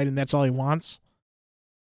his bride, and that's all he wants.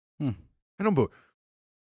 I don't, but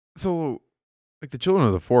so like the Children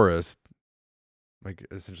of the Forest, like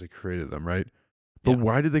essentially created them, right? But Yeah.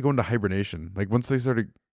 why did they go into hibernation? Like once they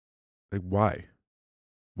started, like why?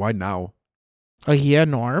 Why now? He had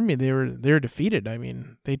no army. They were defeated. I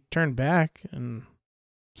mean, they turned back, and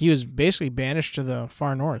he was basically banished to the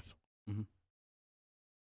far north.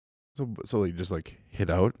 So they just like hid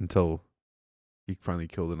out until he finally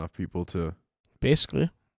killed enough people to. Basically,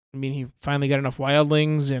 I mean, he finally got enough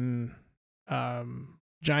wildlings and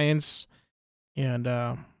giants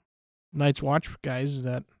and Night's Watch guys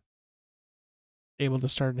that able to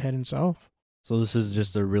start heading south. So this is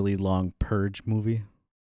just a really long purge movie.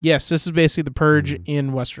 Yes, this is basically the purge Mhm.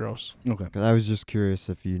 in Westeros. Okay. 'Cause I was just curious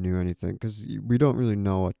if you knew anything, because we don't really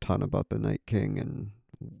know a ton about the Night King, and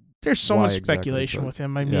There's so why much exactly, speculation but with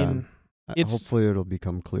him. I yeah. mean, it's- hopefully it'll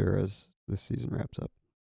become clear as this season wraps up.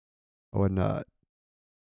 Oh, and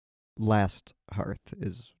Last Hearth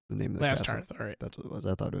is the name of the Last castle. Hearth. All right. That's what it was.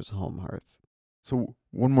 I thought it was Home Hearth. So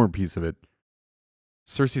one more piece of it,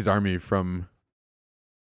 Cersei's army from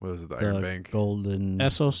what was it, the Iron The Bank Golden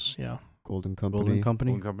Essos. Yeah. Golden Company. Golden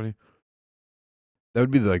Company. Golden Company. That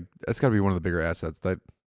would be that's got to be one of the bigger assets.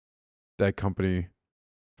 That company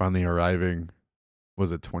finally arriving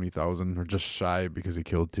was it 20,000 or just shy because he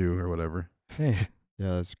killed 2 or whatever. Hey,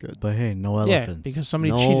 Yeah, that's good. but hey, no Yeah, elephants. because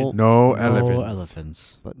somebody No. cheated. No no elephants.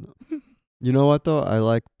 elephants. But no. You know what though? I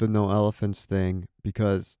like the no elephants thing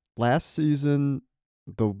because last season,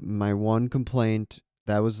 my one complaint,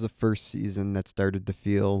 that was the first season that started to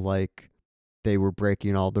feel like they were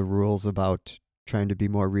breaking all the rules about trying to be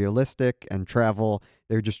more realistic and travel.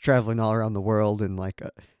 They were just traveling all around the world in like a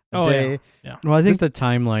Oh, day. yeah. Well, I think the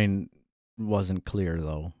timeline wasn't clear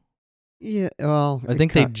though. Yeah, well, I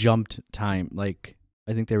think they jumped time. Like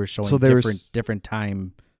I think they were showing So there was- different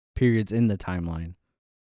time periods in the timeline.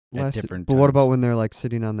 At different But what about times. when they're like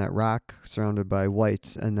sitting on that rock surrounded by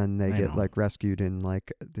whites and then they I get know. like rescued and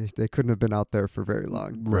like they couldn't have been out there for very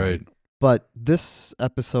long. Right. But this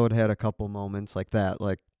episode had a couple moments like that,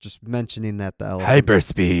 like just mentioning that the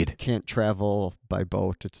elephants Hyperspeed. can't travel by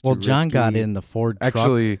boat. It's Well, too John got risky. in the Ford truck.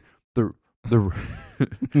 Actually, the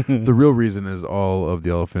the real reason is all of the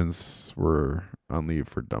elephants were on leave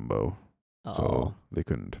for Dumbo, Oh, so they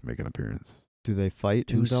couldn't make an appearance. do they fight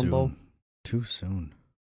too in Dumbo? soon. Too soon.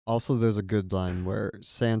 Also, there's a good line where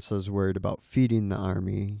Sansa's worried about feeding the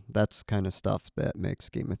army. That's kind of stuff that makes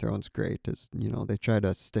Game of Thrones great. Is they try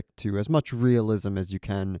to stick to as much realism as you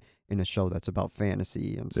can in a show that's about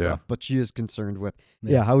fantasy and Yeah. stuff. But she is concerned with,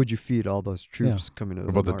 how would you feed all those troops coming to What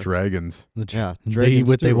the about the north? dragons? Yeah, They eat dragons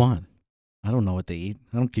what they too. want. I don't know what they eat.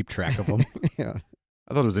 I don't keep track of them. Yeah.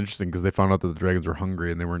 I thought it was interesting because they found out that the dragons were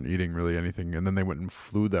hungry and they weren't eating really anything, and then they went and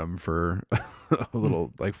flew them for a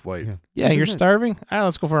little like flight. Yeah. Yeah, Even you're that- starving?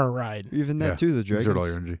 Let's go for a ride. Even that Yeah. too. The Exert all dragons.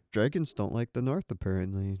 your energy. Dragons don't like the north.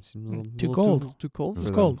 Apparently, it seems a little, Too little cold. Too cold. It's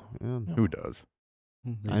for cold. Them. Yeah. Who does?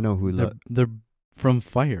 I know who. They're from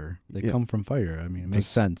fire. They Yeah. come from fire. I mean, it makes Vis-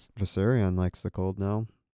 sense. Viserion likes the cold now.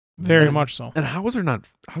 Very And- much so. And how's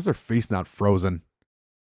their face not frozen?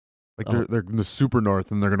 Like Oh. they're in the super north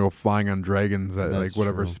and they're gonna go flying on dragons at That's like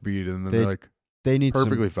whatever true. speed, and then They they're like They need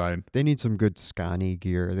perfectly fine. They need some good Scotty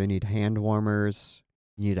gear. They need hand warmers.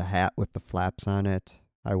 You need a hat with the flaps on it.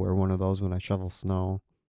 I wear one of those when I shovel snow.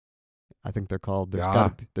 I think they're called.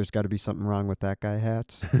 There's got to be something wrong with that guy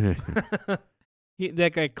hats.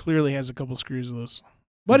 That guy clearly has a couple screws loose.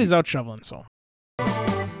 But he's out shoveling, so.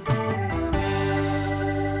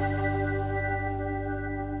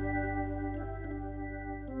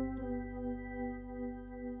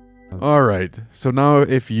 All right. So now,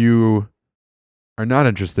 if you are not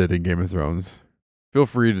interested in Game of Thrones, feel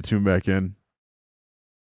free to tune back in.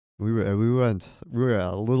 We were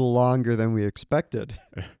a little longer than we expected.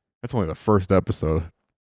 That's only the first episode.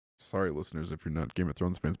 Sorry, listeners, if you're not Game of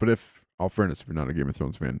Thrones fans. But if, all fairness, if you're not a Game of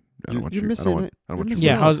Thrones fan, I don't want You're you. I missing don't want. it. I don't want You're you.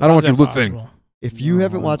 missing Yeah, out. I don't want you listening. possible? If you No,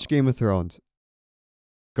 haven't I watched Game of Thrones,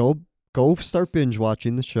 go start binge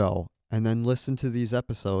watching the show and then listen to these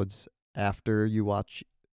episodes after you watch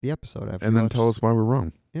the episode. And then tell us why we're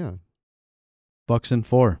wrong. Yeah, Bucks and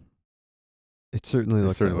 4. it certainly It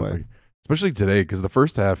looks certainly that looks way. like- especially today, because the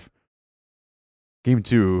first half, game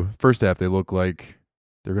 2, first half, they look like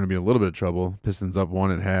they're going to be in a little bit of trouble. Pistons up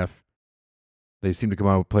 1.5. They seem to come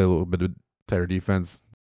out and play a little bit of tighter defense.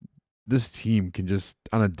 This team can just,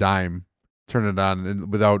 on a dime, turn it on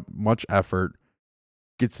and without much effort,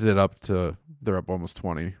 gets it up to, they're up almost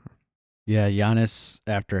 20. Yeah, Giannis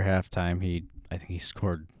after halftime, I think he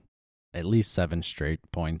scored at least 7 straight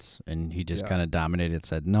points, and he just Yeah. kind of dominated.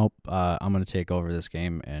 Said, "Nope, I'm going to take over this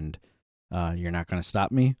game, and you're not going to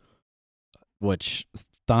stop me." Which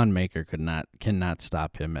Thon Maker cannot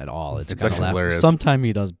stop him at all. It's It's kinda actually hilarious. Sometimes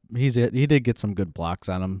he does. He did get some good blocks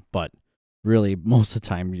on him, but really most of the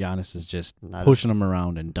time Giannis is just Not pushing him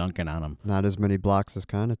around and dunking on him. Not as many blocks as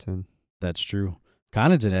Connaughton. That's true.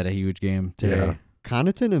 Connaughton had a huge game today. Yeah.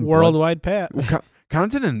 Connaughton and Worldwide Pat. Well,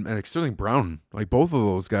 Connaughton and Sterling Brown, like both of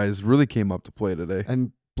those guys, really came up to play today.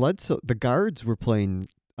 And Bledsoe, the guards were playing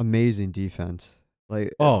amazing defense.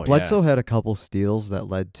 Like Oh, Bledsoe had a couple steals that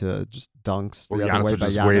led to just dunks. Well, the Giannis other way was by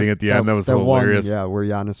just Giannis. waiting at the end. That was one, hilarious. yeah, where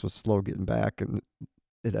Giannis was slow getting back, and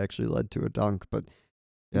it actually led to a dunk. But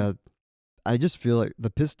yeah, I just feel like the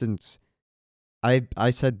Pistons. I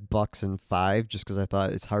said Bucks in 5 just because I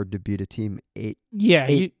thought it's hard to beat a team eight Yeah,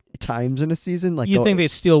 times in a season. Like you think they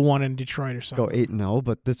steal one in Detroit or go something. 8-0,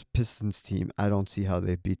 but this Pistons team, I don't see how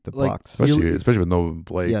they beat the Like, Bucks. Especially with no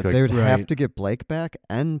Blake. Yeah, like, they would have Right. to get Blake back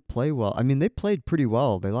and play well. I mean, they played pretty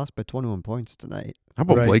well. They lost by 21 points tonight. how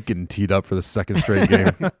about Right. Blake getting teed up for the second straight game?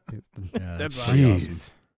 Yeah, That's pretty awesome. awesome.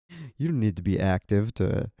 You don't need to be active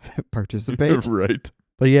to participate. Right.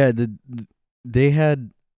 But yeah, they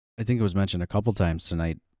had, I think it was mentioned a couple times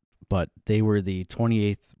tonight, but they were the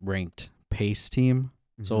 28th ranked pace team.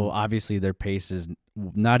 So Mhm. obviously their pace is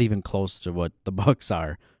not even close to what the Bucks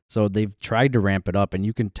are. So they've tried to ramp it up, and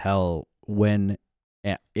you can tell when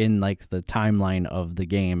in like the timeline of the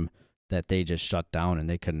game that they just shut down and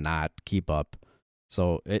they could not keep up.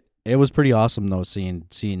 So it was pretty awesome though seeing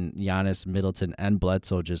Giannis, Middleton, and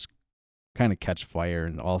Bledsoe just kind of catch fire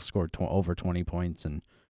and all score over 20 points and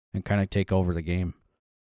kind of take over the game,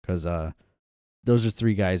 because those are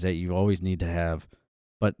three guys that you always need to have.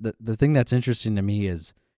 But the thing that's interesting to me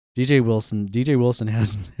is DJ Wilson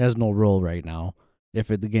has no role right now. If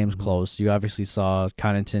the game's close, you obviously saw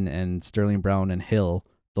Connaughton and Sterling Brown and Hill.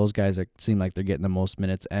 Those guys seem like they're getting the most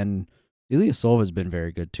minutes, and Ilyasova's been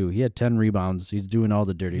very good too. He had 10 rebounds. He's doing all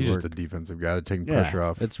the dirty work. He's just a defensive guy taking pressure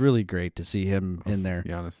off. It's really great to see him in there. To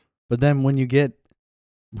be honest. But then when you get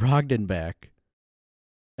Brogdon back,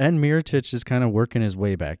 and Mirotic is kind of working his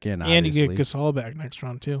way back in, and obviously. you get Gasol back next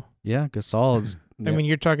round too. Yeah, Gasol is. I mean,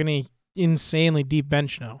 you're talking a insanely deep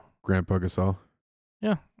bench now. Grandpa Gasol.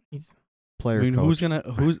 Yeah. Player I mean, coach.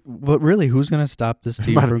 who's gonna stop this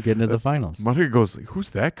team from getting to the finals? Monica goes,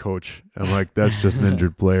 "Who's that coach?" I'm like, "That's just an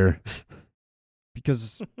injured player."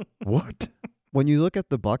 Because What? when you look at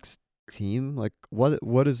the Bucks team, like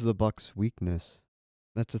what is the Bucks' weakness?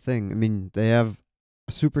 That's the thing. I mean, they have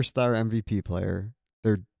a superstar MVP player.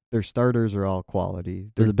 Their starters are all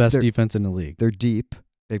quality. They're the best defense in the league. They're deep.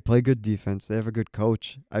 They play good defense. They have a good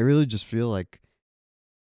coach. I really just feel like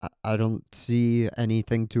I don't see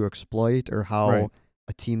anything to exploit or how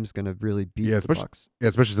a team's going to really beat the Bucks. Yeah,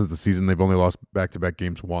 especially since the season, they've only lost back-to-back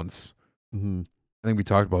games once. Mm-hmm. I think we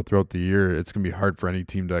talked about throughout the year, it's going to be hard for any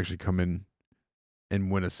team to actually come in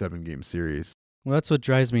and win a 7-game series. Well, that's what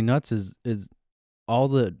drives me nuts is all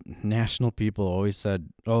the national people always said,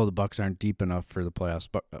 "Oh, the Bucks aren't deep enough for the playoffs."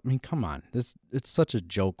 But I mean, come on, it's such a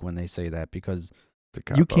joke when they say that, because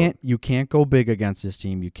you can't go big against this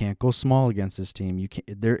team. You can't go small against this team.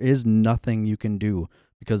 There is nothing you can do,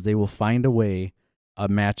 because they will find a way,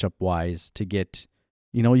 matchup wise, to get.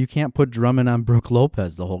 You can't put Drummond on Brook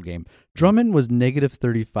Lopez the whole game. Drummond was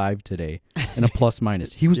 -35 today in a plus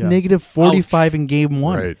minus. He was -45 in game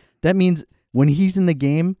 1. Right. That means when he's in the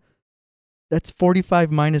game, that's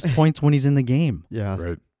 45 minus points when he's in the game. Yeah.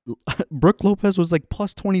 Right. Brook Lopez was like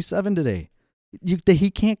plus 27 today.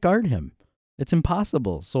 He can't guard him. It's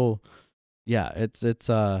impossible. So, yeah, it's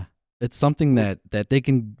something that they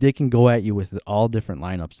can go at you with all different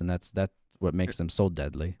lineups, and that's what makes them so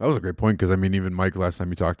deadly. That was a great point, because I mean, even Mike, last time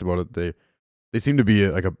you talked about it, they seem to be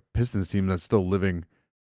like a Pistons team that's still living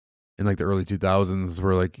in like the early 2000s,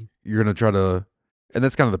 where like you're gonna try to, and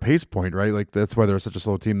that's kind of the pace point, right? Like that's why they're such a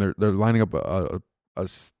slow team. They're lining up a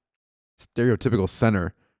stereotypical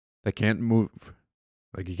center that can't move,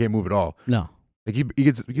 like he can't move at all. No, like he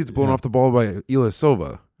gets blown off the ball by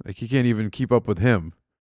Ilyasova. Like he can't even keep up with him,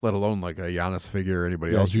 let alone like a Giannis figure or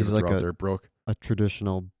anybody else you're gonna throw out there, Brooke. A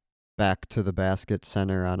traditional back to the basket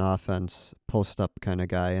center on offense, post up kind of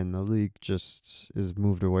guy, and the league just is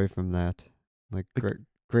moved away from that. Like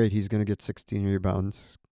great, he's gonna get 16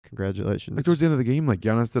 rebounds. Congratulations. Like towards the end of the game, like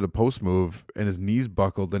Giannis did a post move and his knees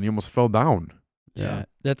buckled and he almost fell down. Yeah.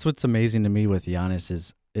 That's what's amazing to me with Giannis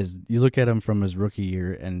is you look at him from his rookie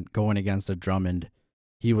year and going against a Drummond,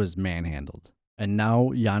 he was manhandled. And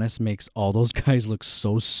now Giannis makes all those guys look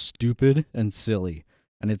so stupid and silly.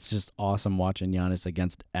 And it's just awesome watching Giannis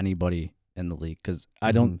against anybody in the league, because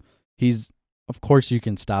of course you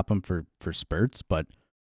can stop him for spurts, but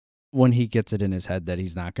when he gets it in his head that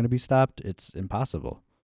he's not going to be stopped, it's impossible.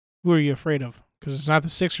 Who are you afraid of? Because it's not the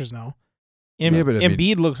Sixers now. But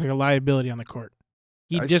Embiid looks like a liability on the court.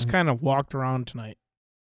 He just kind of walked around tonight.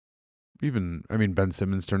 Ben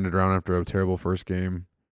Simmons turned it around after a terrible first game.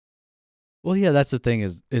 Well, yeah, that's the thing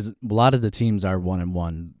is a lot of the teams are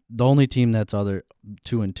 1-1. The only team that's other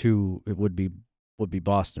 2-2 it would be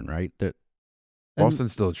Boston, right?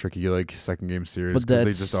 Boston's still a tricky like second game series, because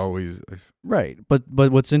they just always right. But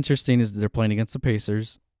what's interesting is they're playing against the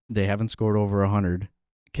Pacers. They haven't scored over 100.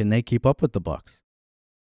 Can they keep up with the Bucks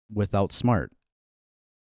without Smart?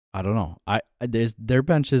 I don't know. Their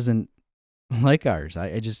bench isn't like ours.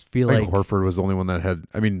 I just feel like Horford was the only one that had.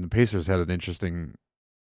 I mean, the Pacers had an interesting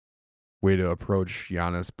way to approach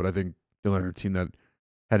Giannis, but I think the only other team that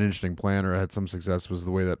had an interesting plan or had some success was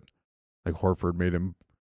the way that like Horford made him,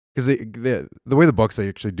 because the way the Bucks they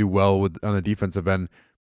actually do well on the defensive end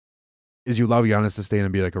is you allow Giannis to stay in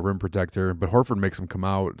and be like a rim protector, but Horford makes him come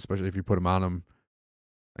out, especially if you put him on him.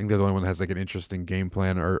 I think they're the only one that has like an interesting game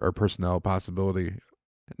plan or personnel possibility.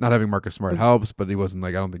 Not having Marcus Smart helps, but he wasn't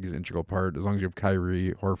like, I don't think he's an integral part as long as you have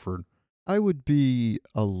Kyrie, Horford. I would be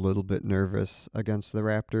a little bit nervous against the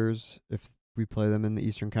Raptors if we play them in the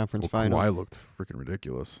Eastern Conference Final. Kawhi looked freaking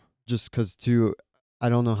ridiculous. Just because, I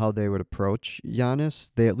don't know how they would approach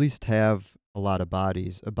Giannis. They at least have a lot of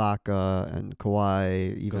bodies. Ibaka and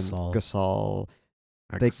Kawhi, even Gasol.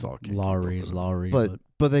 Gasol can't Lowry's Lowry. But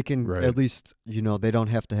they can Right. at least, they don't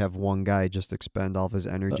have to have one guy just expend all of his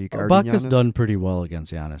energy guarding Ibaka's Giannis. done pretty well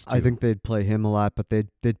against Giannis, too. I think they'd play him a lot, but they'd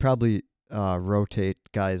probably rotate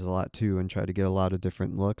guys a lot too and try to get a lot of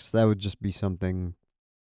different looks. That would just be something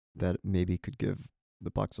that maybe could give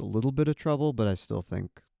the Bucks a little bit of trouble, but I still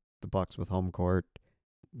think the Bucks with home court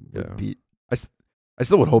would beat. I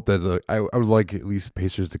still would hope that I would like at least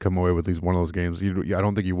Pacers to come away with at least one of those games. I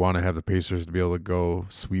don't think you want to have the Pacers to be able to go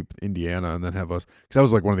sweep Indiana and then have us, because that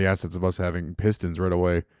was like one of the assets of us having Pistons right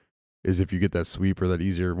away, is if you get that sweep or that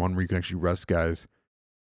easier one where you can actually rest guys.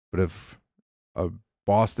 But if a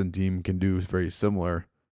Boston team can do very similar,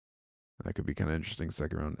 that could be kind of interesting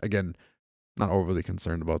second round. Again, not overly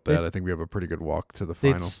concerned about that. I think we have a pretty good walk to the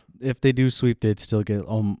final. If they do sweep, they'd still get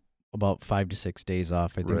about 5 to 6 days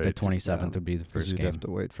off. I think the Right. 27th would be the 'Cause first you'd game. have to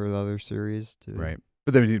wait for the other series to. Right.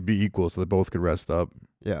 But then it'd be equal, so they both could rest up.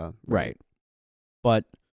 Yeah. Right. But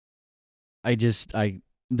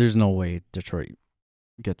there's no way Detroit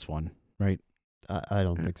gets one, right? I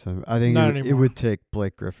don't think so. I think Not it anymore. would take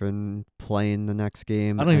Blake Griffin playing the next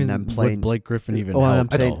game. I don't and even then would playing. Blake Griffin even I'm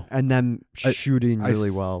help, saying, though. and them I- shooting really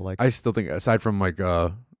s- well. Like I still think, aside from like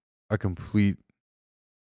a complete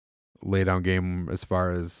laydown game as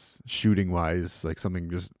far as shooting wise, like something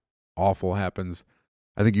just awful happens,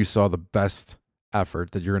 I think you saw the best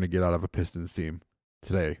effort that you're going to get out of a Pistons team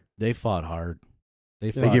today. They fought hard.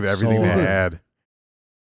 They They gave everything so they hard, had.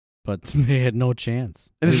 but they had no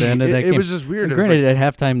chance. And At the end of that it game. was just weird. And It was granted, at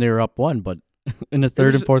halftime they were up 1, but in the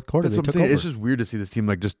third and fourth quarter that's they what I'm took saying. over. It's just weird to see this team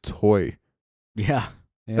like just toy. Yeah.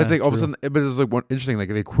 That's like all of a true. sudden, but it was like one interesting. Like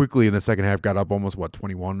they quickly in the second half got up almost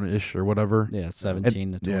 21-ish or whatever, Yeah,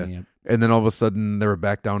 17 to yeah. 20. and then all of a sudden they were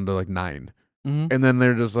back down to like 9, Mm-hmm. and then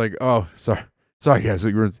they're just like, "Oh, sorry guys,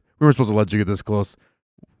 we weren't supposed to let you get this close.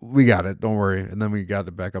 We got it, don't worry." And then we got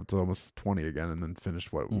it back up to almost 20 again, and then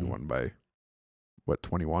finished we won by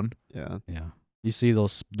 21. yeah. Yeah. You see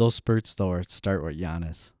those spurts though start with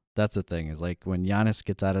Giannis. That's the thing, is like when Giannis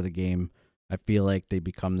gets out of the game, I feel like they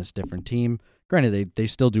become this different team. Granted, they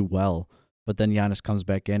still do well, but then Giannis comes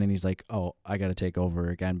back in and he's like, "Oh, I got to take over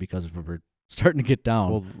again because we're starting to get down."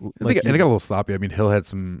 Well, I think it got a little sloppy. I mean, Hill had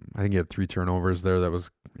I think he had 3 turnovers there. That was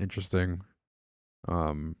interesting.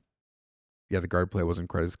 Yeah, the guard play wasn't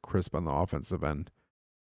quite as crisp on the offensive end.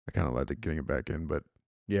 That kind of led to getting it back in, but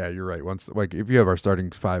yeah, you're right. Once, like, if you have our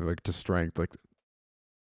starting 5 like to strength, like, it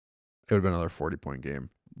would have been another 40-point game.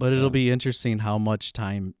 But it'll be interesting how much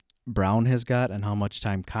time Brown has got and how much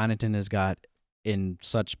time Connaughton has got in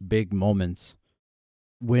such big moments.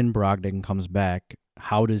 When Brogdon comes back,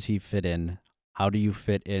 how does he fit in? How do you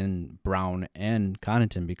fit in Brown and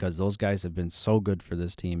Connaughton? Because those guys have been so good for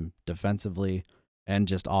this team defensively and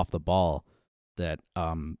just off the ball that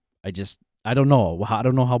I don't know. I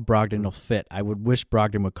don't know how Brogdon will fit. I would wish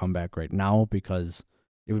Brogdon would come back right now because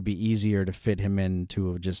it would be easier to fit him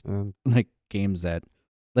into just like games that,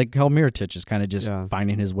 like how Mirotic is kind of just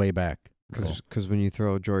finding his way back. Because when you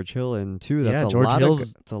throw George Hill in too, that's George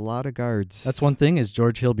Hill's, it's a lot of guards. That's one thing is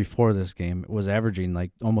George Hill before this game was averaging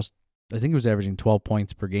like almost, I think he was averaging 12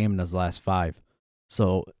 points per game in his last 5.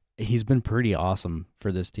 So he's been pretty awesome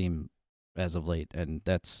for this team as of late. And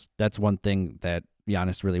that's one thing that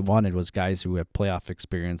Giannis really wanted was guys who have playoff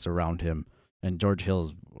experience around him. And George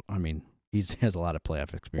Hill's, I mean, he has a lot of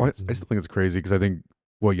playoff experience. Well, I still think it's crazy because I think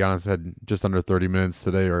Giannis had just under 30 minutes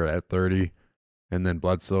today, or at 30, and then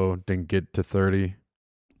Bledsoe didn't get to 30.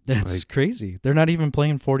 That's crazy. They're not even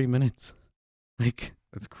playing 40 minutes. Like,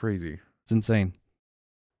 that's crazy. It's insane.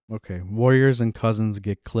 Okay, Warriors and Cousins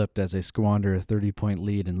get clipped as they squander a 30-point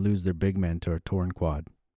lead and lose their big man to a torn quad.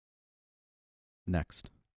 Next.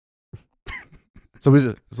 So with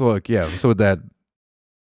that,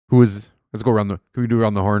 let's go around can we do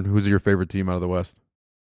around the horn? Who's your favorite team out of the West?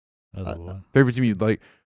 Favorite team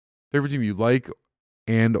you like,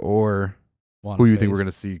 and or who you think we're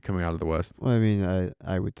gonna see coming out of the West? Well, I mean,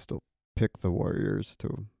 I would still pick the Warriors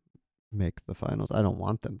to make the finals. I don't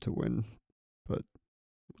want them to win, but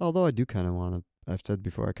although I do kind of want to, I've said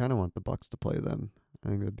before, I kind of want the Bucks to play them. I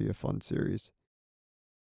think that'd be a fun series.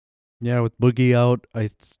 Yeah, with Boogie out,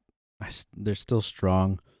 they're still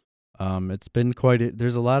strong. It's been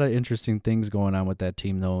there's a lot of interesting things going on with that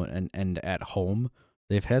team though, and at home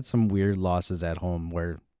they've had some weird losses at home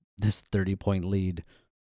where this 30-point lead.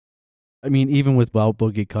 I mean, even without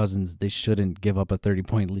Boogie Cousins, they shouldn't give up a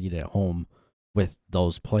 30-point lead at home with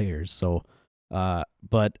those players. So,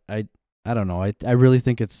 but I don't know. I really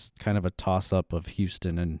think it's kind of a toss-up of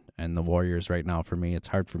Houston and the Warriors right now for me. It's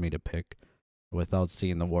hard for me to pick without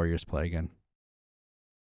seeing the Warriors play again.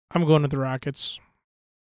 I'm going with the Rockets.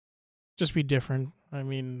 Just be different. I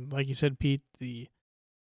mean, like you said, Pete, the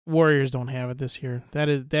Warriors don't have it this year.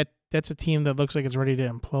 That's a team that looks like it's ready to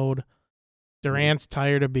implode. Durant's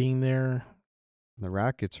tired of being there. The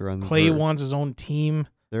Rockets are on the Clay verge. wants his own team.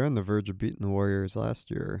 They're on the verge of beating the Warriors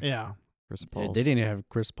last year. Yeah. Chris Yeah, Paul. they didn't have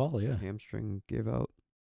Chris Paul, yeah. Hamstring gave out.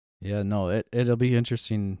 Yeah, no, it'll be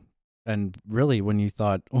interesting. And really, when you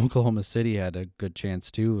thought Oklahoma City had a good chance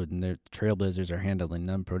too, and their Trailblazers are handling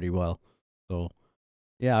them pretty well. So,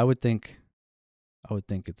 yeah, I would think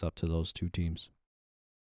it's up to those two teams.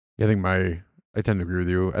 Yeah, I tend to agree with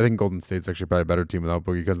you. I think Golden State's actually probably a better team without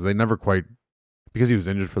Boogie because they never quite, because he was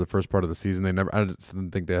injured for the first part of the season. I just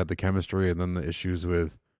didn't think they had the chemistry, and then the issues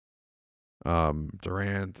with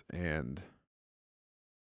Durant and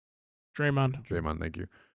Draymond. Thank you.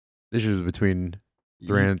 The issues between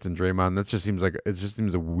Durant and Draymond. That just seems like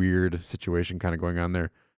a weird situation kind of going on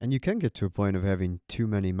there. And you can get to a point of having too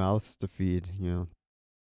many mouths to feed,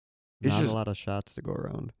 It's Not just- a lot of shots to go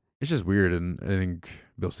around. It's just weird, and I think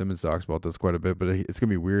Bill Simmons talks about this quite a bit. But it's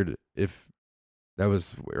gonna be weird if that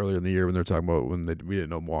was earlier in the year when they were talking about we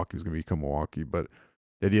didn't know Milwaukee was gonna become Milwaukee, but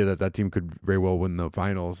the idea that team could very well win the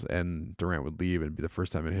finals and Durant would leave and it'd be the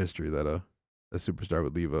first time in history that a superstar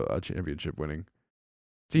would leave a championship winning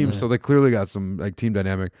team. Yeah. So they clearly got some like team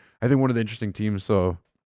dynamic. I think one of the interesting teams. So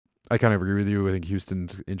I kind of agree with you. I think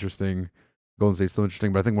Houston's interesting. Golden State's still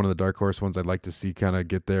interesting, but I think one of the dark horse ones I'd like to see kind of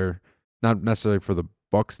get there, not necessarily for the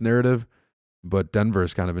Bucks narrative, but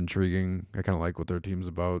Denver's kind of intriguing. I kind of like what their team's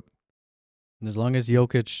about. And as long as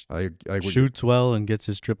Jokic I shoots well and gets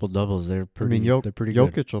his triple doubles, they're pretty. They're pretty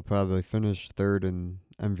Jokic good. will probably finish third in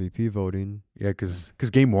MVP voting. Yeah, because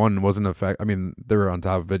game one wasn't a fact. I mean, they were on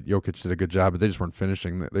top of it. Jokic did a good job, but they just weren't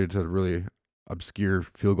finishing. They just had a really obscure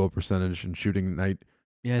field goal percentage and shooting night.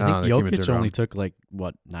 Yeah, I they think came and Jokic turned only around.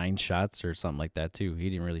 took 9 shots or something like that too. He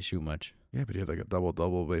didn't really shoot much. Yeah, but he had like a double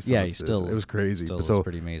based Yeah, on he assists. still It was crazy. Still But was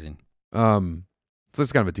pretty amazing. so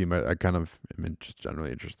it's kind of a team I kind of am just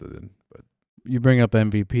generally interested in. But You bring up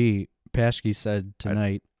MVP. Paschke said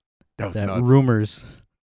tonight that was that nuts. rumors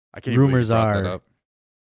I can't even believe rumors you brought that are- up.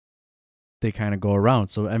 they kind of go around.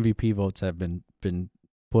 So MVP votes have been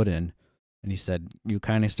put in, and he said you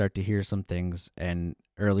kind of start to hear some things, and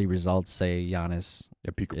early results say Giannis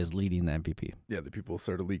is leading the MVP. The people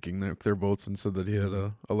started leaking their votes and said that he had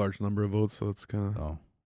a large number of votes. So it's kind of So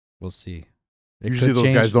we'll see. It usually could those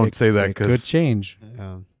change. guys don't It- say that it could because change,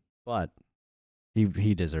 Yeah. but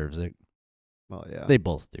he deserves it. Well, yeah. They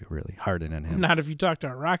both do, really. Harden and him. Not if you talk to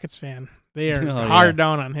a Rockets fan. They are Oh, hard yeah.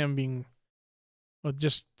 down on him being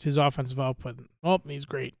just his offensive output. Oh, he's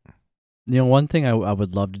great. One thing I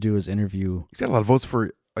would love to do is interview. he's got a lot of votes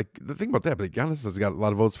for the thing about that. But Giannis has got a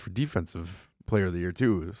lot of votes for defensive player of the year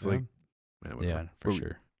too. It's Yeah. like, man, whatever. Yeah, for Who-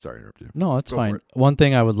 sure. Sorry to interrupt you. No, it's Go for fine. it. One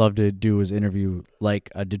thing I would love to do is interview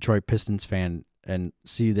a Detroit Pistons fan and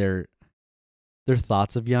see their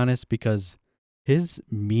thoughts of Giannis, because his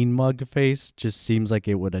mean mug face just seems like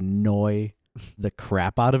it would annoy the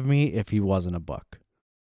crap out of me if he wasn't a Buck.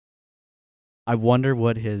 I wonder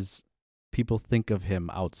what his people think of him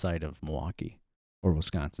outside of Milwaukee or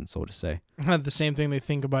Wisconsin, so to say. The same thing they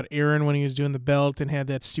think about Aaron when he was doing the belt and had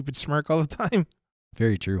that stupid smirk all the time.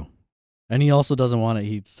 Very true. And he also doesn't want to,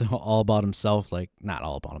 he's all about himself, not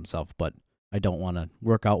all about himself, but I don't want to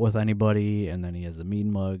work out with anybody, and then he has a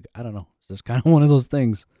mean mug. I don't know. It's just kind of one of those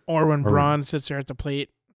things. Or when Or- Braun sits there at the plate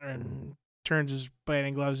and turns his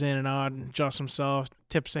batting gloves in and out and adjusts himself,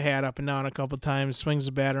 tips the hat up and down a couple times, swings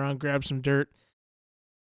the bat around, grabs some dirt.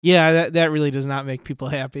 Yeah, that really does not make people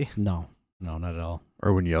happy. No, not at all.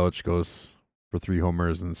 Or when Yelich goes for 3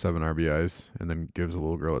 homers and 7 RBIs and then gives a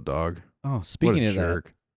little girl a dog. Oh, What speaking a of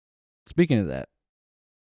jerk. that,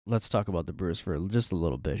 let's talk about the Brewers for just a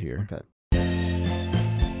little bit here. Okay.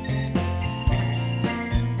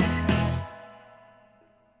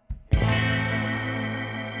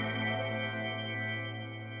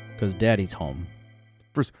 Because Daddy's home.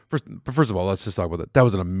 First of all, let's just talk about that. That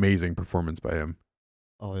was an amazing performance by him.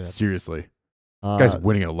 Oh, yeah. Seriously. Guy's Uh,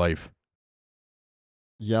 winning at life.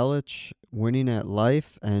 Yelich winning at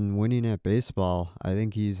life and winning at baseball. I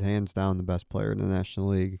think he's hands down the best player in the National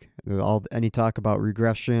League. Any talk about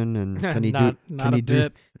regression and can he not can a he do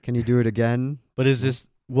bit. can he do it again? But is this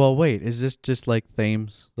just like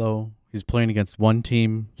Thames, though? He's playing against one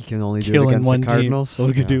team. He can only do it Killing against one the team. Cardinals. So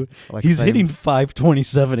he could do- like He's hitting Thames.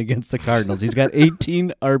 527 against the Cardinals. He's got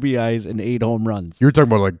 18 RBIs and 8 home runs. You're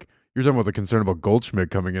talking about the concern about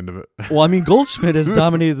Goldschmidt coming into it. Well, I mean, Goldschmidt has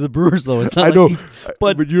dominated the Brewers, though. It's not I like know, he's-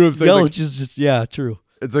 but you know what I'm saying? Yelich Like, is just, yeah, true.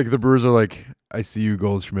 it's like the Brewers are like, I see you,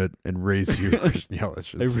 Goldschmidt, and raise you, Christian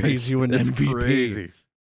Yelich. I It's raise you an it's MVP. crazy.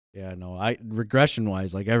 Yeah, no,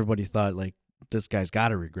 regression-wise, everybody thought, this guy's got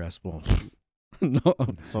to regress. Well, no.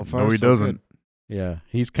 So far, No, he so doesn't. good. Yeah,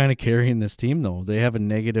 he's kind of carrying this team though. They have a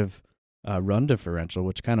negative run differential,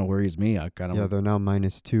 which kind of worries me. I kind of Yeah, they're now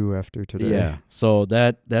 -2 after today. Yeah, so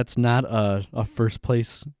that's not a first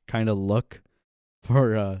place kind of look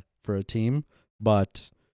for a team,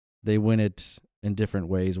 but they win it in different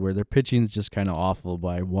ways where their pitching is just kind of awful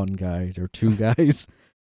by one guy or two guys.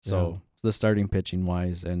 So the starting pitching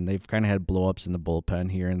wise, and they've kind of had blow-ups in the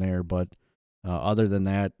bullpen here and there, but other than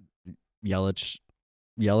that, Yelich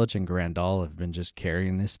and Grandal have been just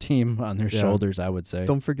carrying this team on their shoulders, I would say.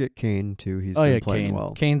 Don't forget Kane, too. He's been playing Kane.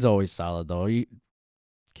 well. Kane's always solid, though.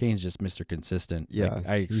 Kane's just Mr. Consistent. Yeah, Like,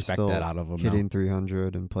 I expect that out of him hitting now.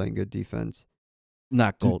 300 and playing good defense.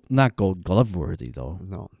 Not gold glove worthy, though.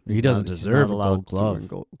 No. He doesn't deserve a a gold glove.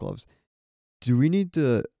 Gloves. Do we need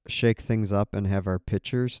to shake things up and have our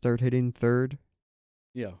pitchers start hitting third?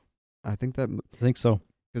 Yeah. I think so.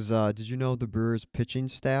 Because did you know the Brewers pitching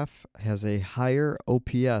staff has a higher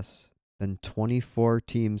OPS than 24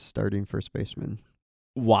 teams starting first baseman?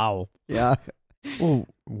 Wow. Yeah. Well,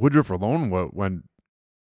 Woodruff alone, what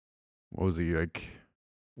was he like?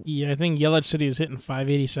 Yeah, I think Yelich said he was hitting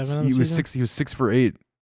 587 on the season. He was 6 for 8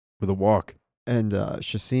 with a walk. And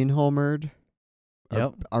Chacin homered.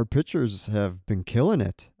 Yep. Our pitchers have been killing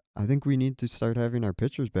it. I think we need to start having our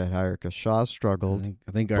pitchers bat higher because Shaw struggled.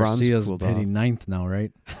 I think Bronze Garcia's cooled hitting off. ninth now,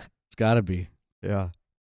 right? It's got to be. Yeah.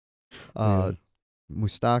 Yeah.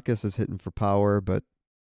 Moustakas is hitting for power, but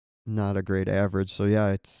not a great average. So yeah,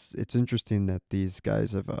 it's interesting that these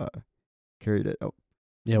guys have carried it. Oh,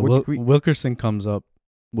 Yeah, Wilkerson comes up.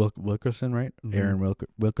 Wilkerson, right? Mhm. Aaron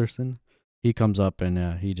Wilkerson. He comes up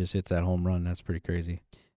and he just hits that home run. That's pretty crazy.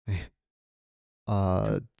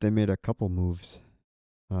 They made a couple moves.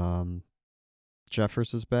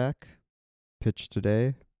 Jeffers is back. Pitched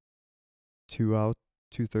today. 2 out,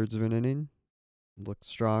 2/3 of an inning. Looked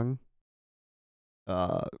strong.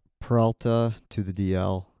 Peralta to the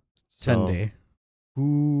DL. 10-day.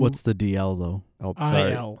 What's the DL though? Oh,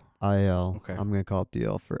 sorry. IL. IL. Okay. I'm gonna call it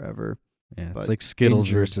DL forever. Yeah, But it's like Skittles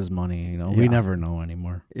injured. versus money. You know, we Yeah. never know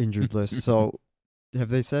anymore. Injured list. So, have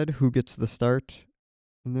they said who gets the start?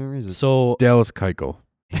 And there is So Dallas Keuchel.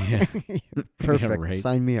 yeah, perfect. right.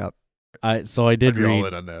 Sign me up. I did I'd be all read.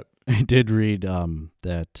 in on that. I did read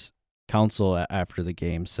that Counsell after the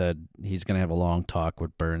game said he's going to have a long talk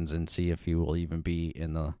with Burns and see if he will even be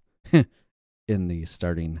in the in the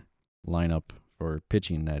starting lineup for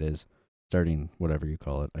pitching. That is starting whatever you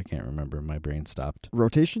call it. I can't remember. My brain stopped.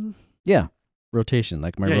 Rotation? Yeah, rotation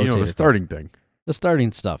like my Yeah, rotator the cuff. starting thing. The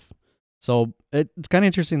starting stuff. So it's kind of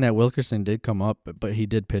interesting that Wilkerson did come up, but he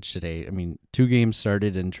did pitch today. I mean, 2 games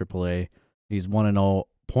started in AAA. He's 1-0,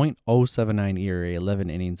 .079 ERA, 11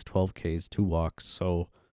 innings, 12 Ks, 2 walks. So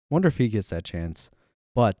wonder if he gets that chance.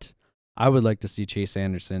 But I would like to see Chase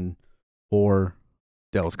Anderson or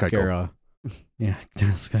Dallas Keuchel. Guerra. Yeah,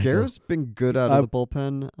 Dallas Keuchel. Garrett's been good out of the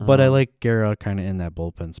bullpen. But I like Guerra kind of in that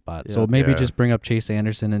bullpen spot. So Yeah. maybe Yeah. just bring up Chase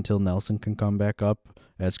Anderson until Nelson can come back up.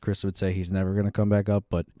 As Chris would say, he's never going to come back up,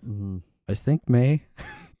 but Mhm. I think May.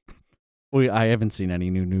 I haven't seen any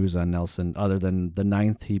new news on Nelson other than the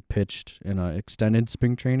 9th he pitched in an extended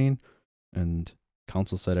spring training, and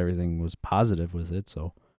Counsell said everything was positive with it.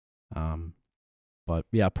 So, but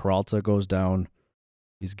yeah, Peralta goes down.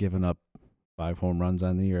 He's given up 5 home runs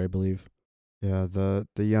on the year, I believe. Yeah, the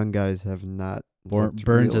young guys have not. looked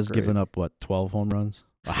Burns real has great. given up 12 home runs.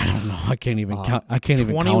 I don't know. I can't even count. I can't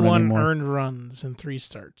even count 21 anymore. earned runs in 3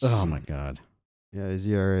 starts. Oh my god. Yeah, his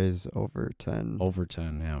ERA is over 10. Over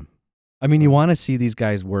 10, yeah. I mean, you want to see these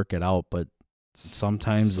guys work it out, but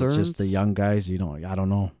sometimes it's just the Stearns- young guys, I don't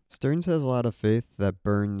know. Stearns has a lot of faith that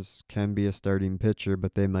Burns can be a starting pitcher,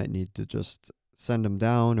 but they might need to just send him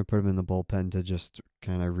down or put him in the bullpen to just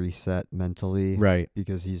kind of reset mentally. Right.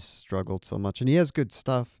 Because he's struggled so much. And he has good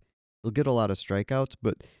stuff. He'll get a lot of strikeouts,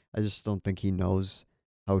 but I just don't think he knows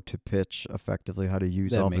how to pitch effectively, how to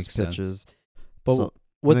use That all of his makes sense. pitches. But so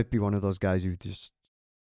what- he might be one of those guys who just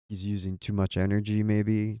he's using too much energy,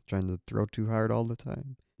 maybe trying to throw too hard all the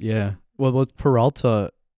time. Yeah. Well, with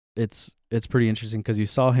Peralta, it's pretty interesting because you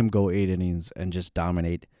saw him go 8 innings and just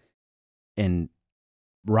dominate. And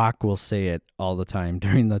Rock will say it all the time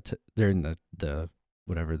during the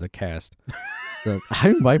whatever the cast.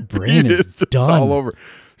 My brain It is just done. all over.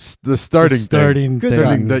 The starting thing. starting Good thing,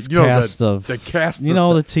 thing that, cast of the cast. you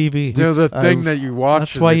know the TV. the thing that you watch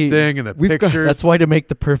that's and why the you- thing and the we've got- pictures. That's why to make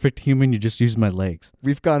the perfect human, you just use my legs.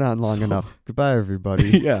 We've gone on long So- enough. Goodbye,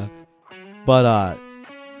 everybody. Yeah. But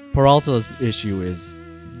Peralta's issue is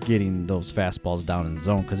getting those fastballs down in the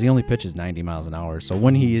zone because he only pitches 90 miles an hour. So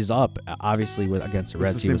when he is up, obviously against the It's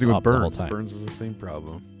Reds, the he same was thing with up the whole Burns. time. Burns is the same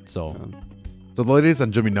problem. So Um, So the ladies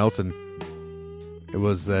on Jimmy Nelson, It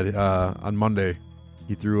was that on Monday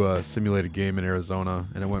he threw a simulated game in Arizona,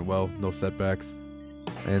 and it went well, no setbacks.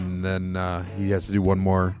 And then he has to do one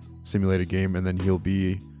more simulated game, and then he'll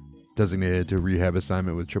be designated to a rehab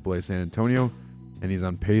assignment with AAA San Antonio, and he's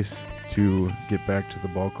on pace to get back to the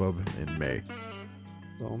ball club in May.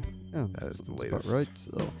 So, yeah, That is the that's latest. about right.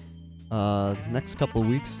 So, next couple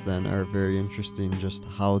weeks then are very interesting. Just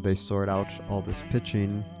how they sort out all this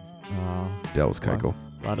pitching. Dallas Keuchel.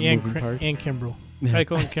 A lot of moving parts. And Kimbrel.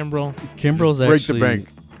 Keuchel and Kimbrel. Kimbrel's Break the actually bank.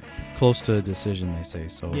 close to a decision, they say.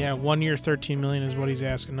 So Yeah, 1 year, $13 million is what he's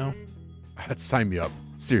asking now. Sign me up.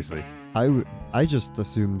 Seriously. I just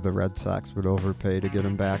assumed the Red Sox would overpay to get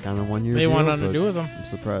him back on a 1 year They deal. want nothing to but do with him. I'm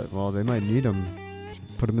surprised. Well, they might need him.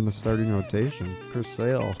 Put him in the starting rotation. Chris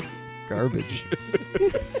Sale, garbage.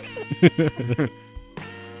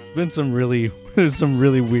 been there's some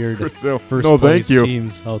really weird first No, place thank you.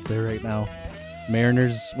 teams out there right now.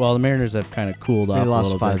 Mariners, well, the Mariners have kind of cooled off They a lost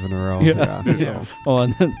little 5 bit. in a row. Yeah. Yeah. Yeah. So. Oh,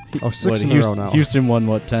 and then Six in a row now. Houston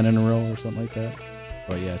won 10 in a row or something like that.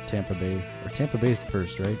 But yeah, Tampa Bay's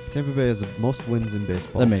first, right? Tampa Bay has the most wins in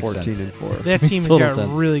baseball. That makes 14 sense. and 4. That Makes team has total got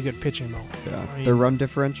sense. really good pitching, though. Yeah. I mean- Their run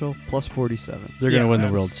differential plus 47. They're gonna Yeah, win the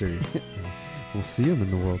that's- World Series. We'll see them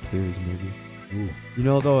in the World Series maybe. You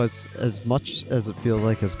know, though, as much as it feels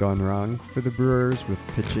like has gone wrong for the Brewers with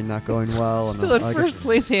pitching not going well, Still and in first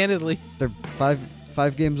place handedly. they're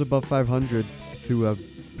five games above 500 through a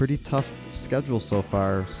pretty tough schedule so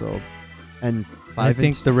far. So, and I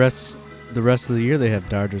think the rest of the year they have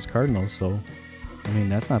Dodgers Cardinals, so I mean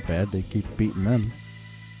that's not bad. They keep beating them.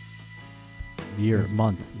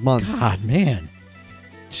 Month. God, man.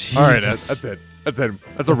 All right, Jesus. that's it.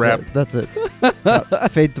 That's a wrap. That's it.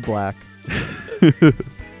 Fade to black.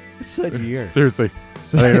 It's a year. Seriously. I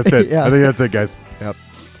think that's it. Yeah. I think that's it, guys. Yep.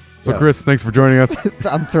 So, Yeah. Chris, thanks for joining us.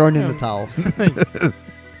 I'm throwing in the towel.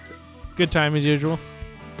 Good time as usual.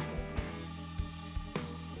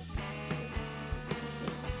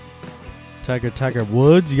 Tiger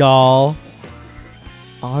Woods, y'all.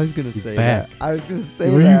 I was gonna He's say back. that. I was gonna say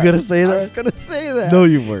Were that. you gonna say I that? was gonna say that. No,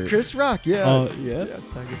 you weren't. Chris Rock. Yeah. Oh, yeah.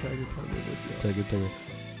 Tiger. Tiger.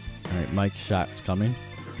 All right, Mike's shot's coming.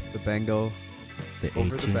 The Bango The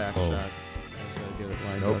over the 18th back hole. shot. I just gotta get it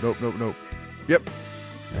lined up. Nope. Yep,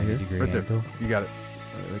 Right here? 90-degree right there. angle. You got it.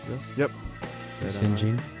 Like this. Yep. He's Right on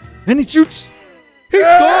hinging. And he shoots.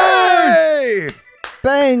 Hey!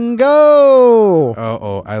 Bango!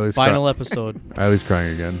 Oh, Eileen's Final episode. Eileen's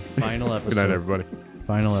crying again. Final episode. Good night, everybody.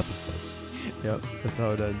 Final episode. Yep, that's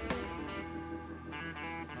how it ends.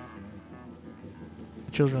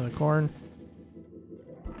 Children of the Corn.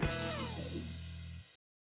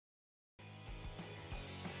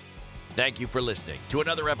 Thank you for listening to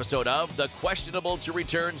another episode of the Questionable to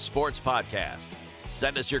Return Sports Podcast.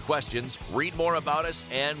 Send us your questions, read more about us,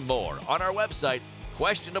 and more on our website,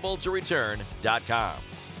 questionabletoreturn.com.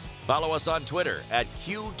 Follow us on Twitter at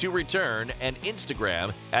Q2Return and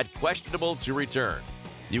Instagram at questionabletoreturn.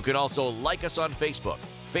 You can also like us on Facebook,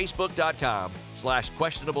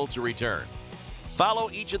 facebook.com/questionabletoreturn. Follow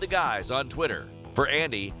each of the guys on Twitter. For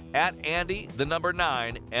Andy, at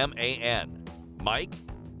Andy9MAN. Mike,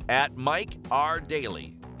 at Mike R.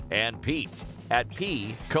 Daly. And Pete, at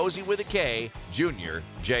P. Cozy with a K, Junior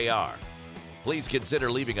JR. Please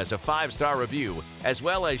consider leaving us a 5-star review as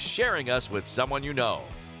well as sharing us with someone you know.